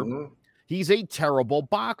fighter. Mm-hmm. He's a terrible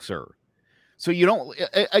boxer. So you don't.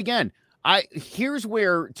 Again. Here's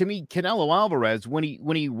where, to me, Canelo Alvarez, when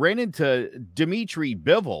he ran into Dmitry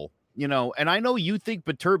Bivol, and I know you think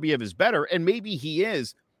Beterbiev is better, and maybe he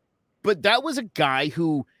is, but that was a guy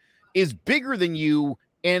who is bigger than you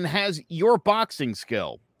and has your boxing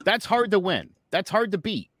skill. That's hard to win. That's hard to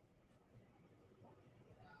beat.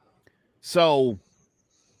 So,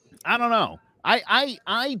 I don't know.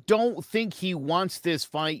 I don't think he wants this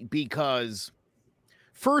fight because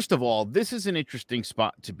First of all, this is an interesting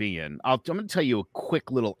spot to be in. I'm going to tell you a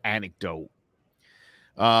quick little anecdote.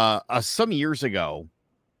 Some years ago,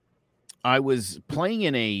 I was playing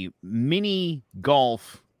in a mini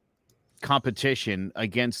golf competition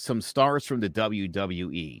against some stars from the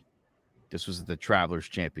WWE. This was the Travelers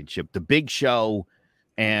Championship, the Big Show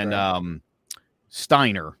and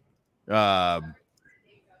Steiner. No,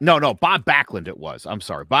 Bob Backlund it was. I'm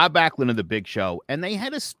sorry. Bob Backlund and the Big Show. And they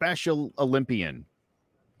had a special Olympian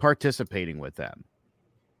participating with them.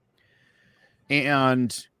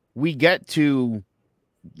 And we get to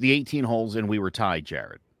the 18 holes and we were tied,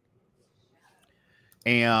 Jared.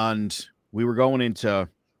 And we were going into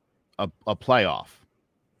a playoff.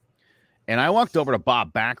 And I walked over to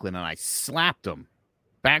Bob Backlund and I slapped him,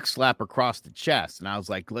 back slap across the chest. And I was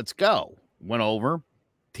like, let's go. Went over,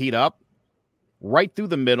 teed up, right through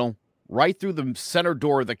the middle, right through the center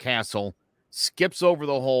door of the castle, skips over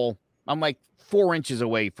the hole. I'm like 4 inches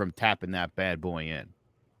away from tapping that bad boy in.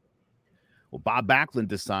 Well, Bob Backlund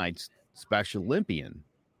decides Special Olympian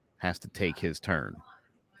has to take his turn.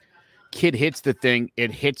 Kid hits the thing, it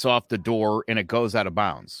hits off the door, and it goes out of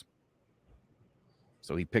bounds.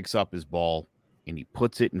 So he picks up his ball, and he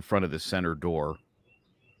puts it in front of the center door.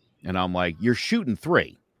 And I'm like, you're shooting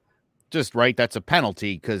 3. Just right, that's a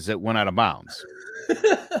penalty because it went out of bounds.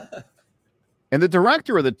 And the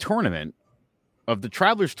director of the tournament, of the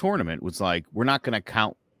Travelers tournament, was like, we're not going to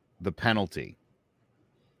count the penalty.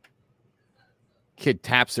 Kid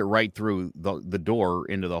taps it right through the door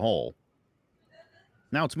into the hole.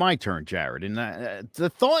 Now it's my turn, Jared. And the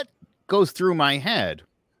thought goes through my head.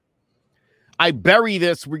 I bury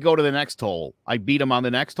this. We go to the next hole. I beat him on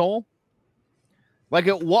the next hole. Like,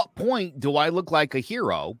 at what point do I look like a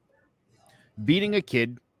hero beating a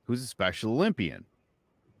kid who's a Special Olympian?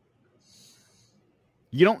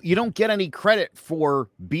 You don't get any credit for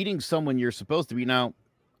beating someone you're supposed to be. Now,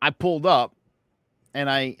 I pulled up and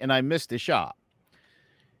I missed a shot.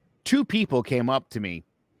 2 people came up to me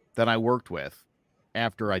that I worked with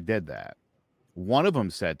after I did that. One of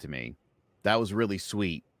them said to me, that was really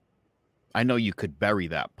sweet. I know you could bury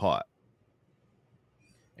that putt.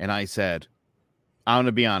 And I said, I'm going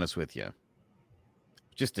to be honest with you.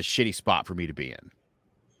 Just a shitty spot for me to be in.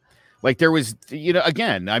 Like, there was,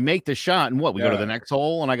 again, I make the shot and what? We go to the next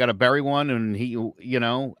hole and I got to bury one and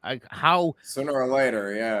how sooner or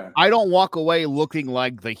later, yeah. I don't walk away looking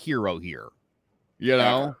like the hero here.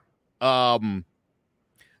 The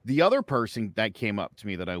other person that came up to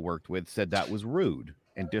me that I worked with said that was rude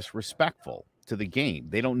and disrespectful to the game.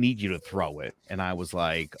 They don't need you to throw it. And I was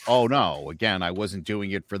like, oh no, again, I wasn't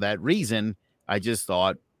doing it for that reason. I just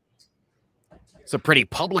thought it's a pretty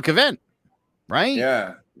public event, right?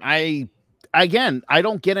 Yeah. I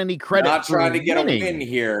don't get any credit. Not trying to get a win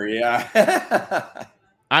here. Yeah.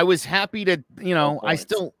 I was happy to,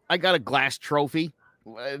 I got a glass trophy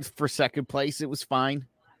for second place. It was fine.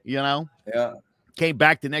 Yeah. Came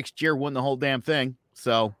back the next year, won the whole damn thing.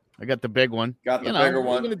 So I got the big one. Got the bigger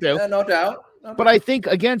one. Gonna do? Yeah, no doubt. But I think,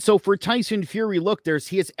 again, so for Tyson Fury, look,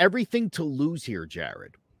 he has everything to lose here,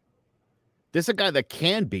 Jared. This is a guy that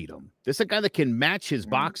can beat him. This is a guy that can match his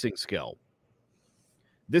boxing skill.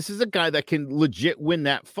 This is a guy that can legit win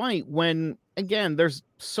that fight when, again, there's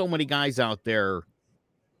so many guys out there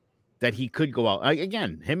that he could go out.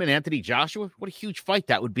 Again, him and Anthony Joshua, what a huge fight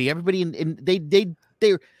that would be. Everybody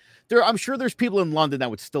I'm sure there's people in London that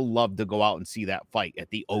would still love to go out and see that fight at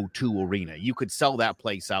the O2 Arena. You could sell that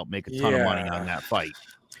place out, make a ton of money on that fight.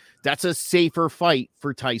 That's a safer fight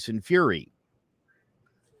for Tyson Fury.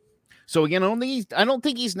 So again, I don't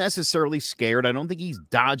think he's necessarily scared. I don't think he's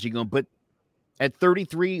dodging them, but at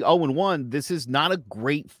 33-0-1, this is not a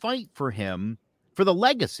great fight for him for the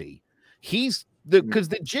legacy. Because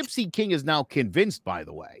the Gypsy King is now convinced, by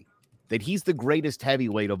the way, that he's the greatest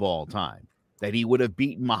heavyweight of all time, that he would have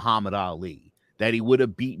beaten Muhammad Ali, that he would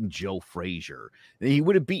have beaten Joe Frazier, that he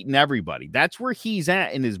would have beaten everybody. That's where he's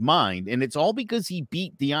at in his mind, and it's all because he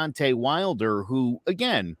beat Deontay Wilder, who,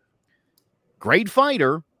 again, great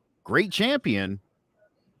fighter, great champion,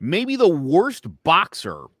 maybe the worst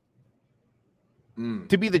boxer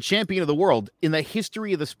to be the champion of the world in the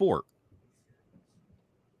history of the sport.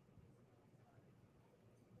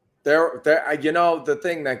 The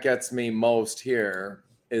thing that gets me most here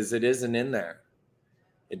is it isn't in there.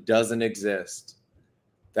 It doesn't exist.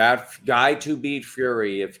 That guy to beat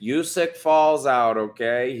Fury, if Usyk falls out,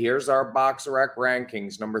 okay, here's our BoxRec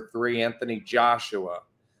rankings. Number 3, Anthony Joshua,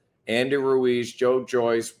 Andy Ruiz, Joe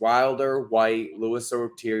Joyce, Wilder, White, Luis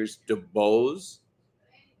Ortiz, DeBose.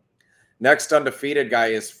 Next undefeated guy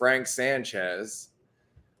is Frank Sanchez.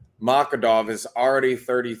 Makadov is already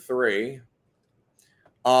 33.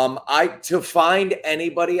 To find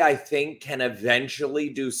anybody I think can eventually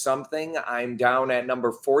do something, I'm down at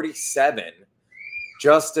number 47,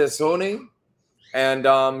 Justice Huni, and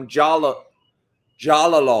Jalalov.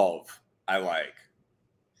 I like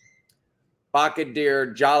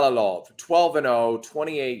Bakadir Jalalov, 12-0,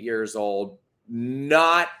 28 years old,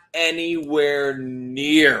 not anywhere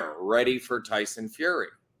near ready for Tyson Fury.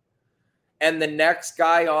 And the next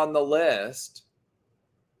guy on the list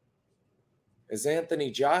is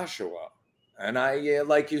Anthony Joshua. And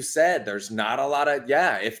like you said, there's not a lot of,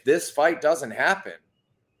 if this fight doesn't happen,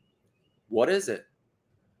 what is it?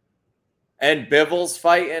 And Bivol's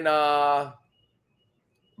fighting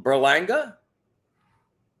Berlanga?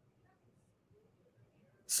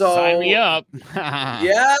 So sign me up.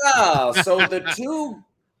 Yeah.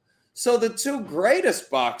 So the two greatest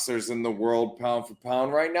boxers in the world, pound for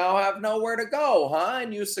pound, right now have nowhere to go, huh?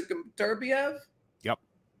 And Usyk and Turbiev? Yep.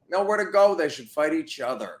 Nowhere to go. They should fight each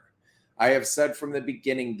other. I have said from the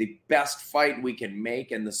beginning, the best fight we can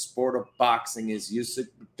make in the sport of boxing is Usyk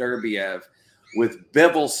Turbiev, with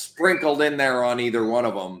Bivol sprinkled in there on either one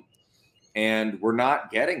of them. And we're not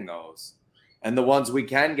getting those. And the ones we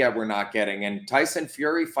can get, we're not getting. And Tyson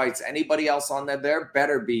Fury fights anybody else on there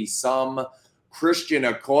better be some Christian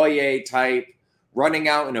Okoye type running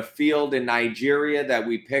out in a field in Nigeria that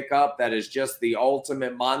we pick up that is just the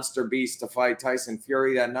ultimate monster beast to fight Tyson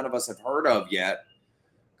Fury that none of us have heard of yet.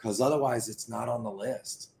 Because otherwise, it's not on the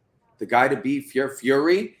list. The guy to beat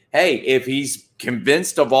Fury, hey, if he's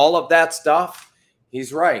convinced of all of that stuff,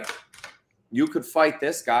 he's right. You could fight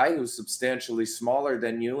this guy who's substantially smaller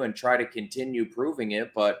than you and try to continue proving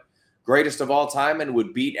it, but greatest of all time and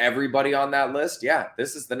would beat everybody on that list. Yeah,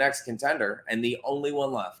 this is the next contender and the only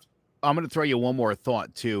one left. I'm going to throw you one more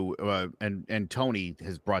thought, too, and Tony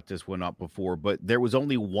has brought this one up before, but there was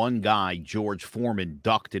only one guy George Foreman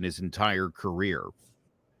ducked in his entire career,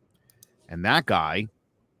 and that guy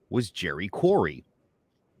was Jerry Corey.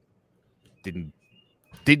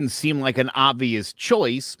 Didn't seem like an obvious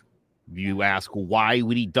choice. You ask, why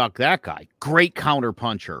would he duck that guy? Great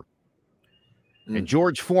counterpuncher. And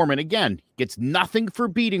George Foreman, again, gets nothing for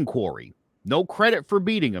beating Corey. No credit for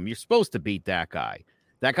beating him. You're supposed to beat that guy.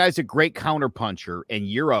 That guy's a great counterpuncher, and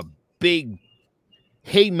you're a big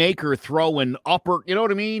haymaker throwing upper, you know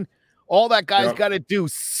what I mean? All that guy's got to do,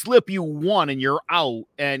 slip you one, and you're out,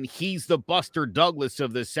 and he's the Buster Douglas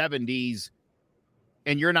of the 70s,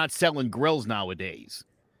 and you're not selling grills nowadays.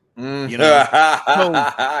 You know,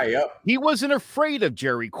 so he wasn't afraid of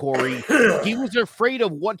Jerry Corey. He was afraid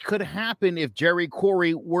of what could happen if Jerry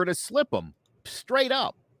Corey were to slip him straight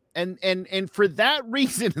up. And for that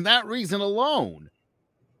reason alone,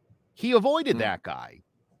 he avoided that guy.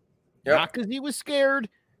 Not because he was scared,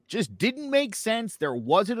 just didn't make sense. There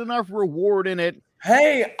wasn't enough reward in it.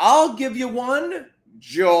 Hey, I'll give you one.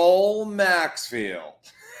 Joel Maxfield.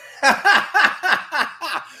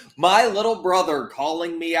 My little brother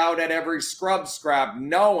calling me out at every scrub scrap,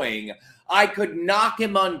 knowing I could knock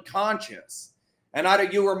him unconscious. And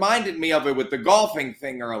you reminded me of it with the golfing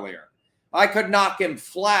thing earlier. I could knock him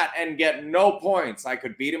flat and get no points. I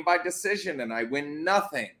could beat him by decision and I win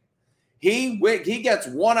nothing. He gets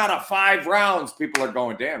 1 out of 5 rounds. People are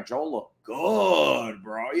going, damn, Joel looked good,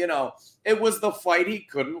 bro. You know, it was the fight he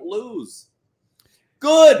couldn't lose.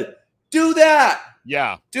 Good. Do that.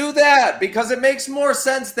 Yeah. Do that because it makes more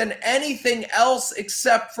sense than anything else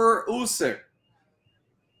except for Usyk.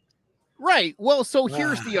 Right. Well, so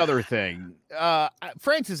here's the other thing.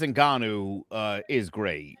 Francis Ngannou is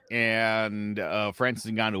great, and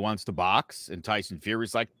Francis Ngannou wants to box, and Tyson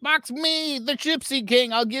Fury's like, box me, the Gypsy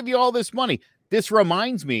King. I'll give you all this money. This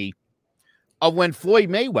reminds me of when Floyd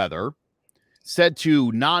Mayweather said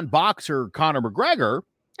to non-boxer Conor McGregor,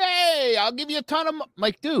 hey, I'll give you a ton of money.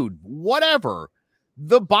 Like, dude, whatever.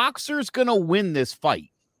 The boxer's going to win this fight.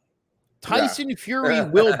 Tyson Fury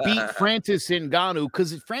will beat Francis Ngannou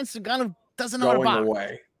because Francis Ngannou doesn't know how to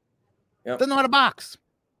box. Doesn't know how to box.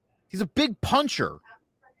 He's a big puncher.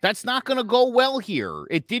 That's not going to go well here.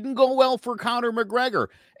 It didn't go well for Conor McGregor.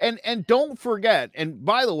 And don't forget, and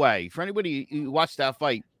by the way, for anybody who watched that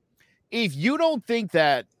fight, if you don't think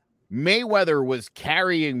that Mayweather was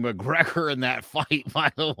carrying McGregor in that fight, by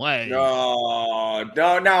the way. No,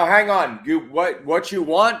 hang on. What you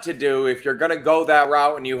want to do if you're going to go that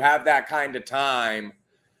route and you have that kind of time.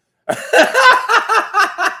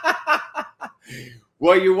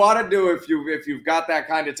 What you want to do if you've got that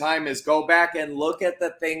kind of time is go back and look at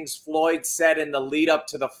the things Floyd said in the lead up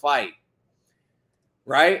to the fight.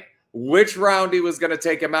 Right? Which round he was going to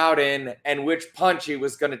take him out in and which punch he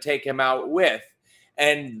was going to take him out with.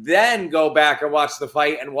 and then go back and watch the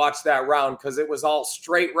fight and watch that round, because it was all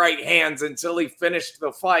straight right hands until he finished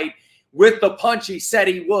the fight with the punch he said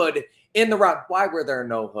he would in the round. Why were there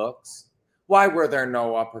no hooks? Why were there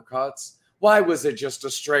no uppercuts? Why was it just a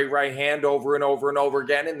straight right hand over and over and over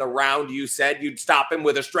again? In the round, you said you'd stop him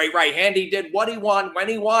with a straight right hand. He did what he wanted, when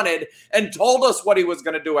he wanted, and told us what he was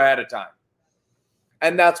going to do ahead of time.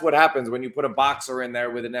 And that's what happens when you put a boxer in there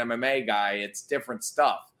with an MMA guy. It's different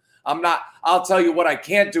stuff. I'll tell you what I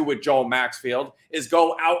can't do with Joel Maxfield is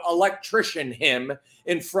go out electrician him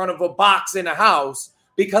in front of a box in a house,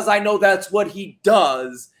 because I know that's what he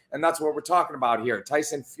does. And that's what we're talking about here.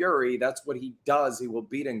 Tyson Fury, that's what he does. He will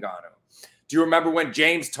beat Ngannou. Do you remember when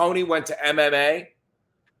James Toney went to MMA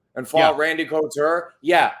and fought Randy Couture?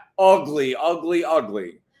 Yeah, ugly, ugly,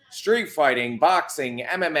 ugly. Street fighting, boxing,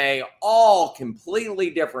 MMA, all completely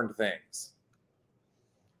different things.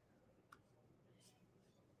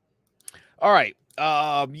 All right.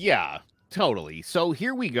 Yeah, totally. So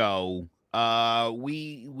here we go.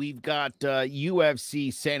 We've got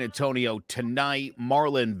UFC San Antonio tonight.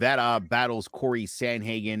 Marlon Vera battles Cory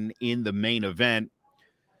Sandhagen in the main event.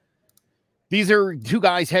 These are two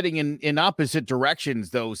guys heading in opposite directions,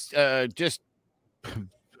 though. Just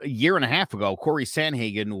a year and a half ago, Cory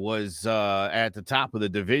Sandhagen was at the top of the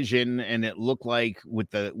division, and it looked like with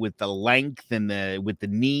the length and with the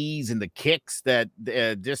knees and the kicks that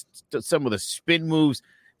just some of the spin moves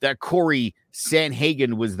that Cory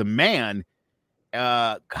Sandhagen was the man.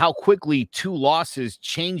 How quickly 2 losses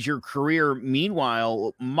change your career.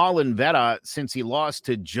 Meanwhile, Marlon Vera, since he lost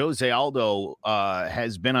to Jose Aldo,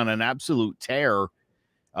 has been on an absolute tear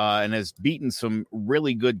and has beaten some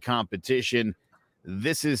really good competition.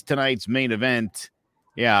 This is tonight's main event.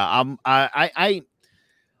 Yeah, I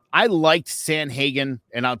liked Sandhagen,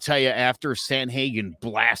 and I'll tell you, after Sandhagen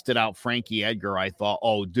blasted out Frankie Edgar, I thought,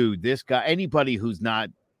 oh, dude, this guy, anybody who's not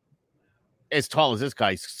as tall as this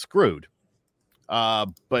guy's screwed.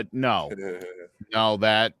 But no,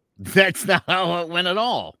 that's not how it went at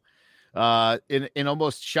all. In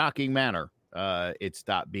almost shocking manner, it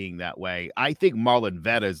stopped being that way. I think Marlon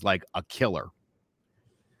Vera is like a killer.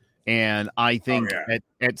 And I think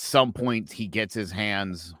at some point he gets his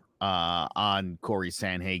hands on Cory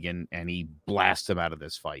Sandhagen and he blasts him out of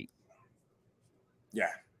this fight. Yeah.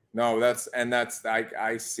 No,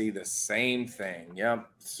 I see the same thing. Yep.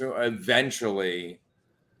 So eventually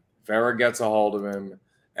Vera gets a hold of him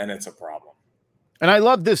and it's a problem. And I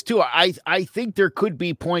love this too. I think there could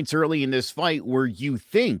be points early in this fight where you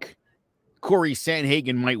think Cory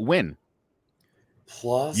Sandhagen might win.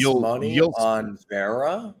 Plus money on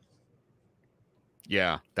Vera?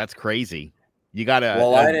 Yeah, that's crazy. You gotta.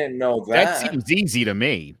 Well, I didn't know that. That seems easy to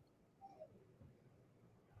me.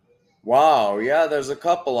 Wow, yeah, there's a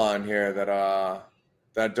couple on here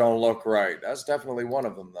that don't look right. That's definitely one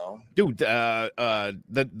of them, though. Dude,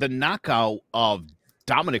 the knockout of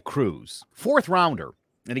Dominic Cruz, 4th rounder,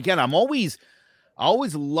 and again, I always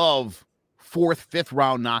love 4th, 5th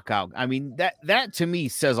round knockout. I mean, that to me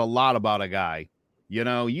says a lot about a guy. You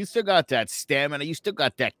know, you still got that stamina. You still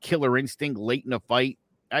got that killer instinct late in the fight.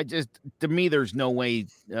 To me, there's no way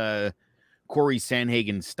Cory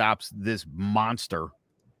Sandhagen stops this monster.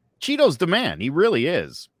 Cheeto's the man. He really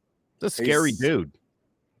is. He's a scary dude.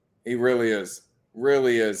 He really is.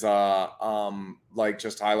 Really is. Like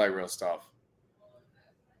just highlight reel stuff.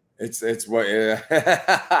 It's what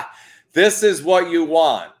this is what you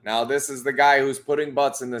want. Now, this is the guy who's putting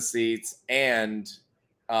butts in the seats and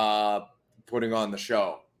putting on the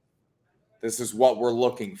show. This is what we're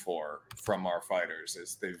looking for from our fighters,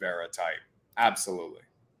 is the Vera type. Absolutely.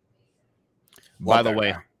 By the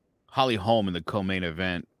way, Holly Holm in the co-main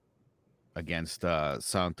event against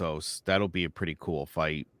Santos. That'll be a pretty cool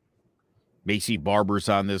fight. Macy Barber's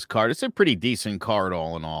on this card. It's a pretty decent card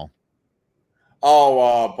all in all.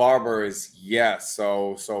 Oh, Barber is, yes.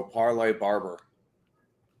 So Parlay Barber.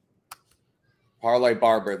 Parlay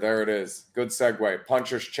Barber, there it is. Good segue.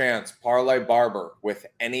 Puncher's Chance, Parlay Barber with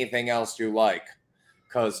anything else you like.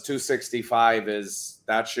 Because 265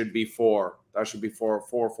 that should be 4. That should be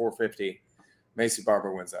 450. Macy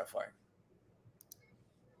Barber wins that fight.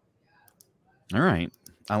 All right.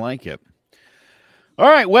 I like it. All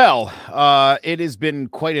right. Well, it has been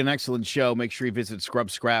quite an excellent show. Make sure you visit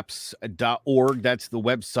scrubscraps.org. That's the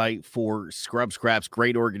website for Scrub Scraps,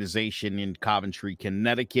 great organization in Coventry,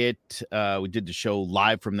 Connecticut. We did the show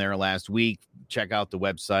live from there last week. Check out the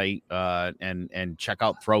website and check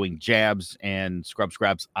out Throwing Jabs and Scrub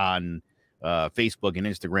Scraps on Facebook and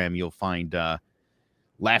Instagram. You'll find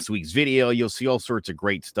last week's video. You'll see all sorts of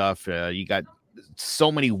great stuff. You got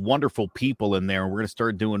so many wonderful people in there. We're going to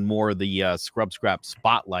start doing more of the Scrub Scrap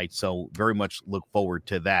Spotlight, so very much look forward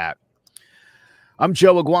to that. I'm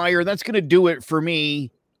Joe Aguirre. That's going to do it for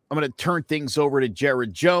me. I'm going to turn things over to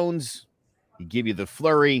Jared Jones. He give you the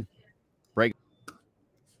flurry. Break.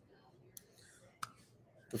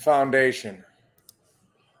 The foundation.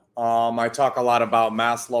 I talk a lot about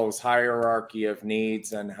Maslow's hierarchy of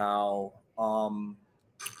needs and how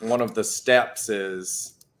one of the steps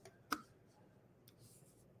is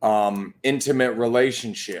intimate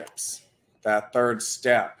relationships. That third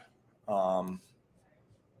step on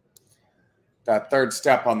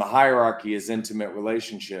the hierarchy is intimate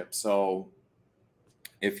relationships. So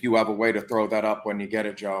if you have a way to throw that up when you get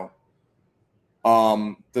it, Joe.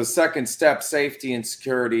 The second step, safety and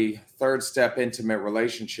security. Third step, intimate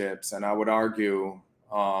relationships. And I would argue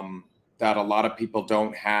that a lot of people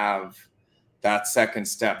don't have that second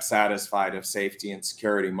step satisfied of safety and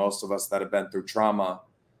security. Most of us that have been through trauma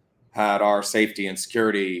had our safety and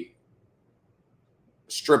security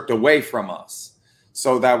stripped away from us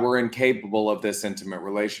so that we're incapable of this intimate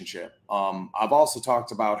relationship. I've also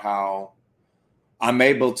talked about how I'm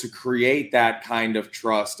able to create that kind of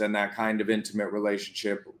trust and that kind of intimate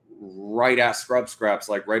relationship right at Scrub Scraps,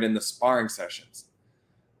 like right in the sparring sessions.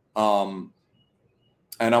 And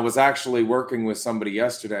I was actually working with somebody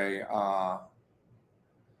yesterday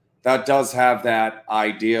that does have that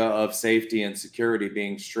idea of safety and security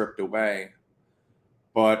being stripped away.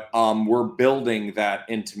 But we're building that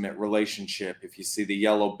intimate relationship. If you see the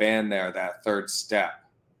yellow band there, that third step,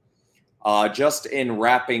 just in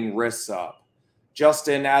wrapping wrists up.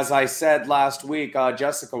 Justin, as I said last week,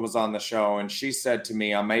 Jessica was on the show and she said to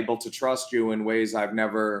me, I'm able to trust you in ways I've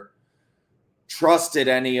never trusted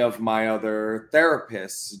any of my other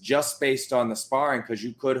therapists just based on the sparring because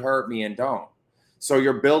you could hurt me and don't. So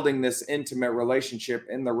you're building this intimate relationship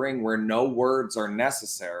in the ring where no words are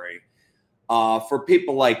necessary. For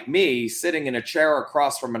people like me, sitting in a chair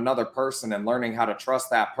across from another person and learning how to trust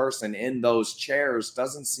that person in those chairs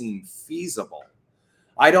doesn't seem feasible.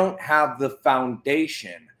 I don't have the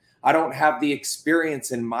foundation. I don't have the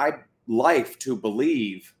experience in my life to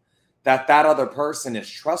believe that that other person is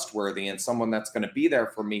trustworthy and someone that's going to be there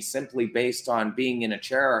for me simply based on being in a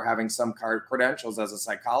chair or having some credentials as a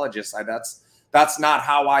psychologist. That's not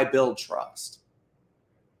how I build trust.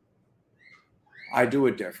 I do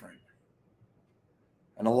it different.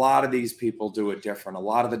 And a lot of these people do it different. A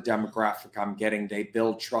lot of the demographic I'm getting, they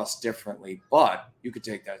build trust differently, but you could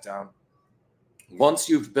take that down. Once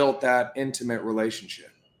you've built that intimate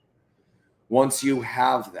relationship, once you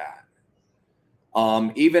have that,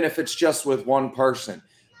 even if it's just with one person,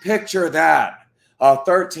 picture that, a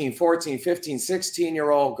 13, 14, 15,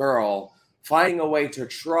 16-year-old girl finding a way to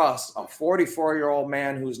trust a 44-year-old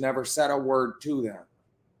man who's never said a word to them.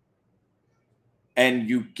 And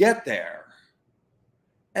you get there,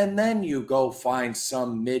 and then you go find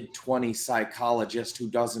some mid-20 psychologist who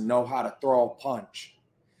doesn't know how to throw a punch.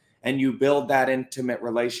 And you build that intimate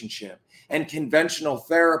relationship. And conventional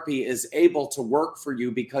therapy is able to work for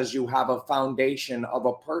you because you have a foundation of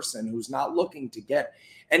a person who's not looking to get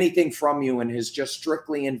anything from you and is just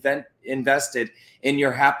strictly invested in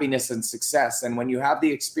your happiness and success. And when you have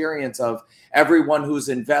the experience of everyone who's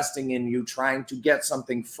investing in you trying to get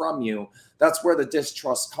something from you, that's where the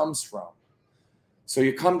distrust comes from. So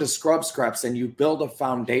you come to Scrub Scraps and you build a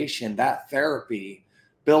foundation. That therapy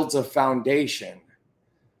builds a foundation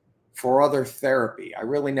for other therapy. I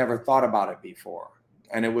really never thought about it before.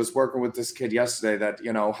 And it was working with this kid yesterday that,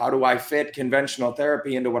 how do I fit conventional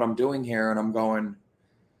therapy into what I'm doing here? And I'm going,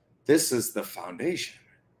 this is the foundation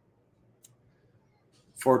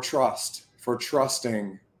for trust, for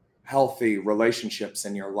trusting healthy relationships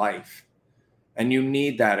in your life. And you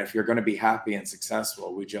need that if you're going to be happy and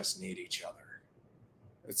successful. We just need each other.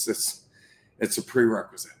 It's a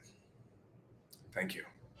prerequisite. Thank you.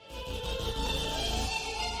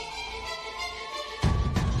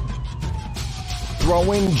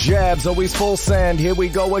 Throwing jabs, always full send. Here we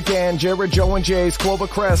go again. Jared, Joe, and Jay's Clover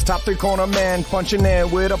Crest, top three corner man, punching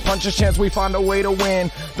in with a puncher's chance. We find a way to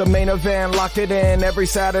win. The main event, locked it in every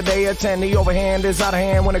Saturday at 10. The overhand is out of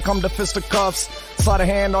hand when it comes to fisticuffs. Slide a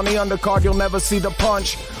hand on the undercard, you'll never see the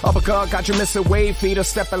punch. Uppercut got you missing weight, feet are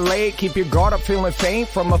stepping late. Keep your guard up, feeling faint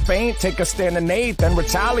from a feint. Take a stand and eight, then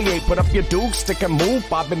retaliate. Put up your duke, stick and move,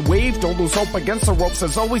 bob and weave. Don't lose hope against the ropes,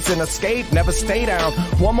 there's always an escape. Never stay down.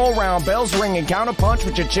 One more round, bells ringing, counter punch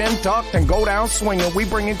with your chin tucked and go down swinging. We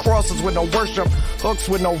bringing crosses with no worship, hooks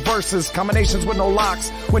with no verses, combinations with no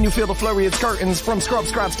locks. When you feel the flurry, it's curtains. From scrub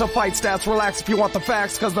scraps to fight stats, relax if you want the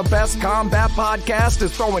facts, cause the best combat podcast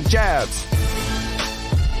is throwing jabs.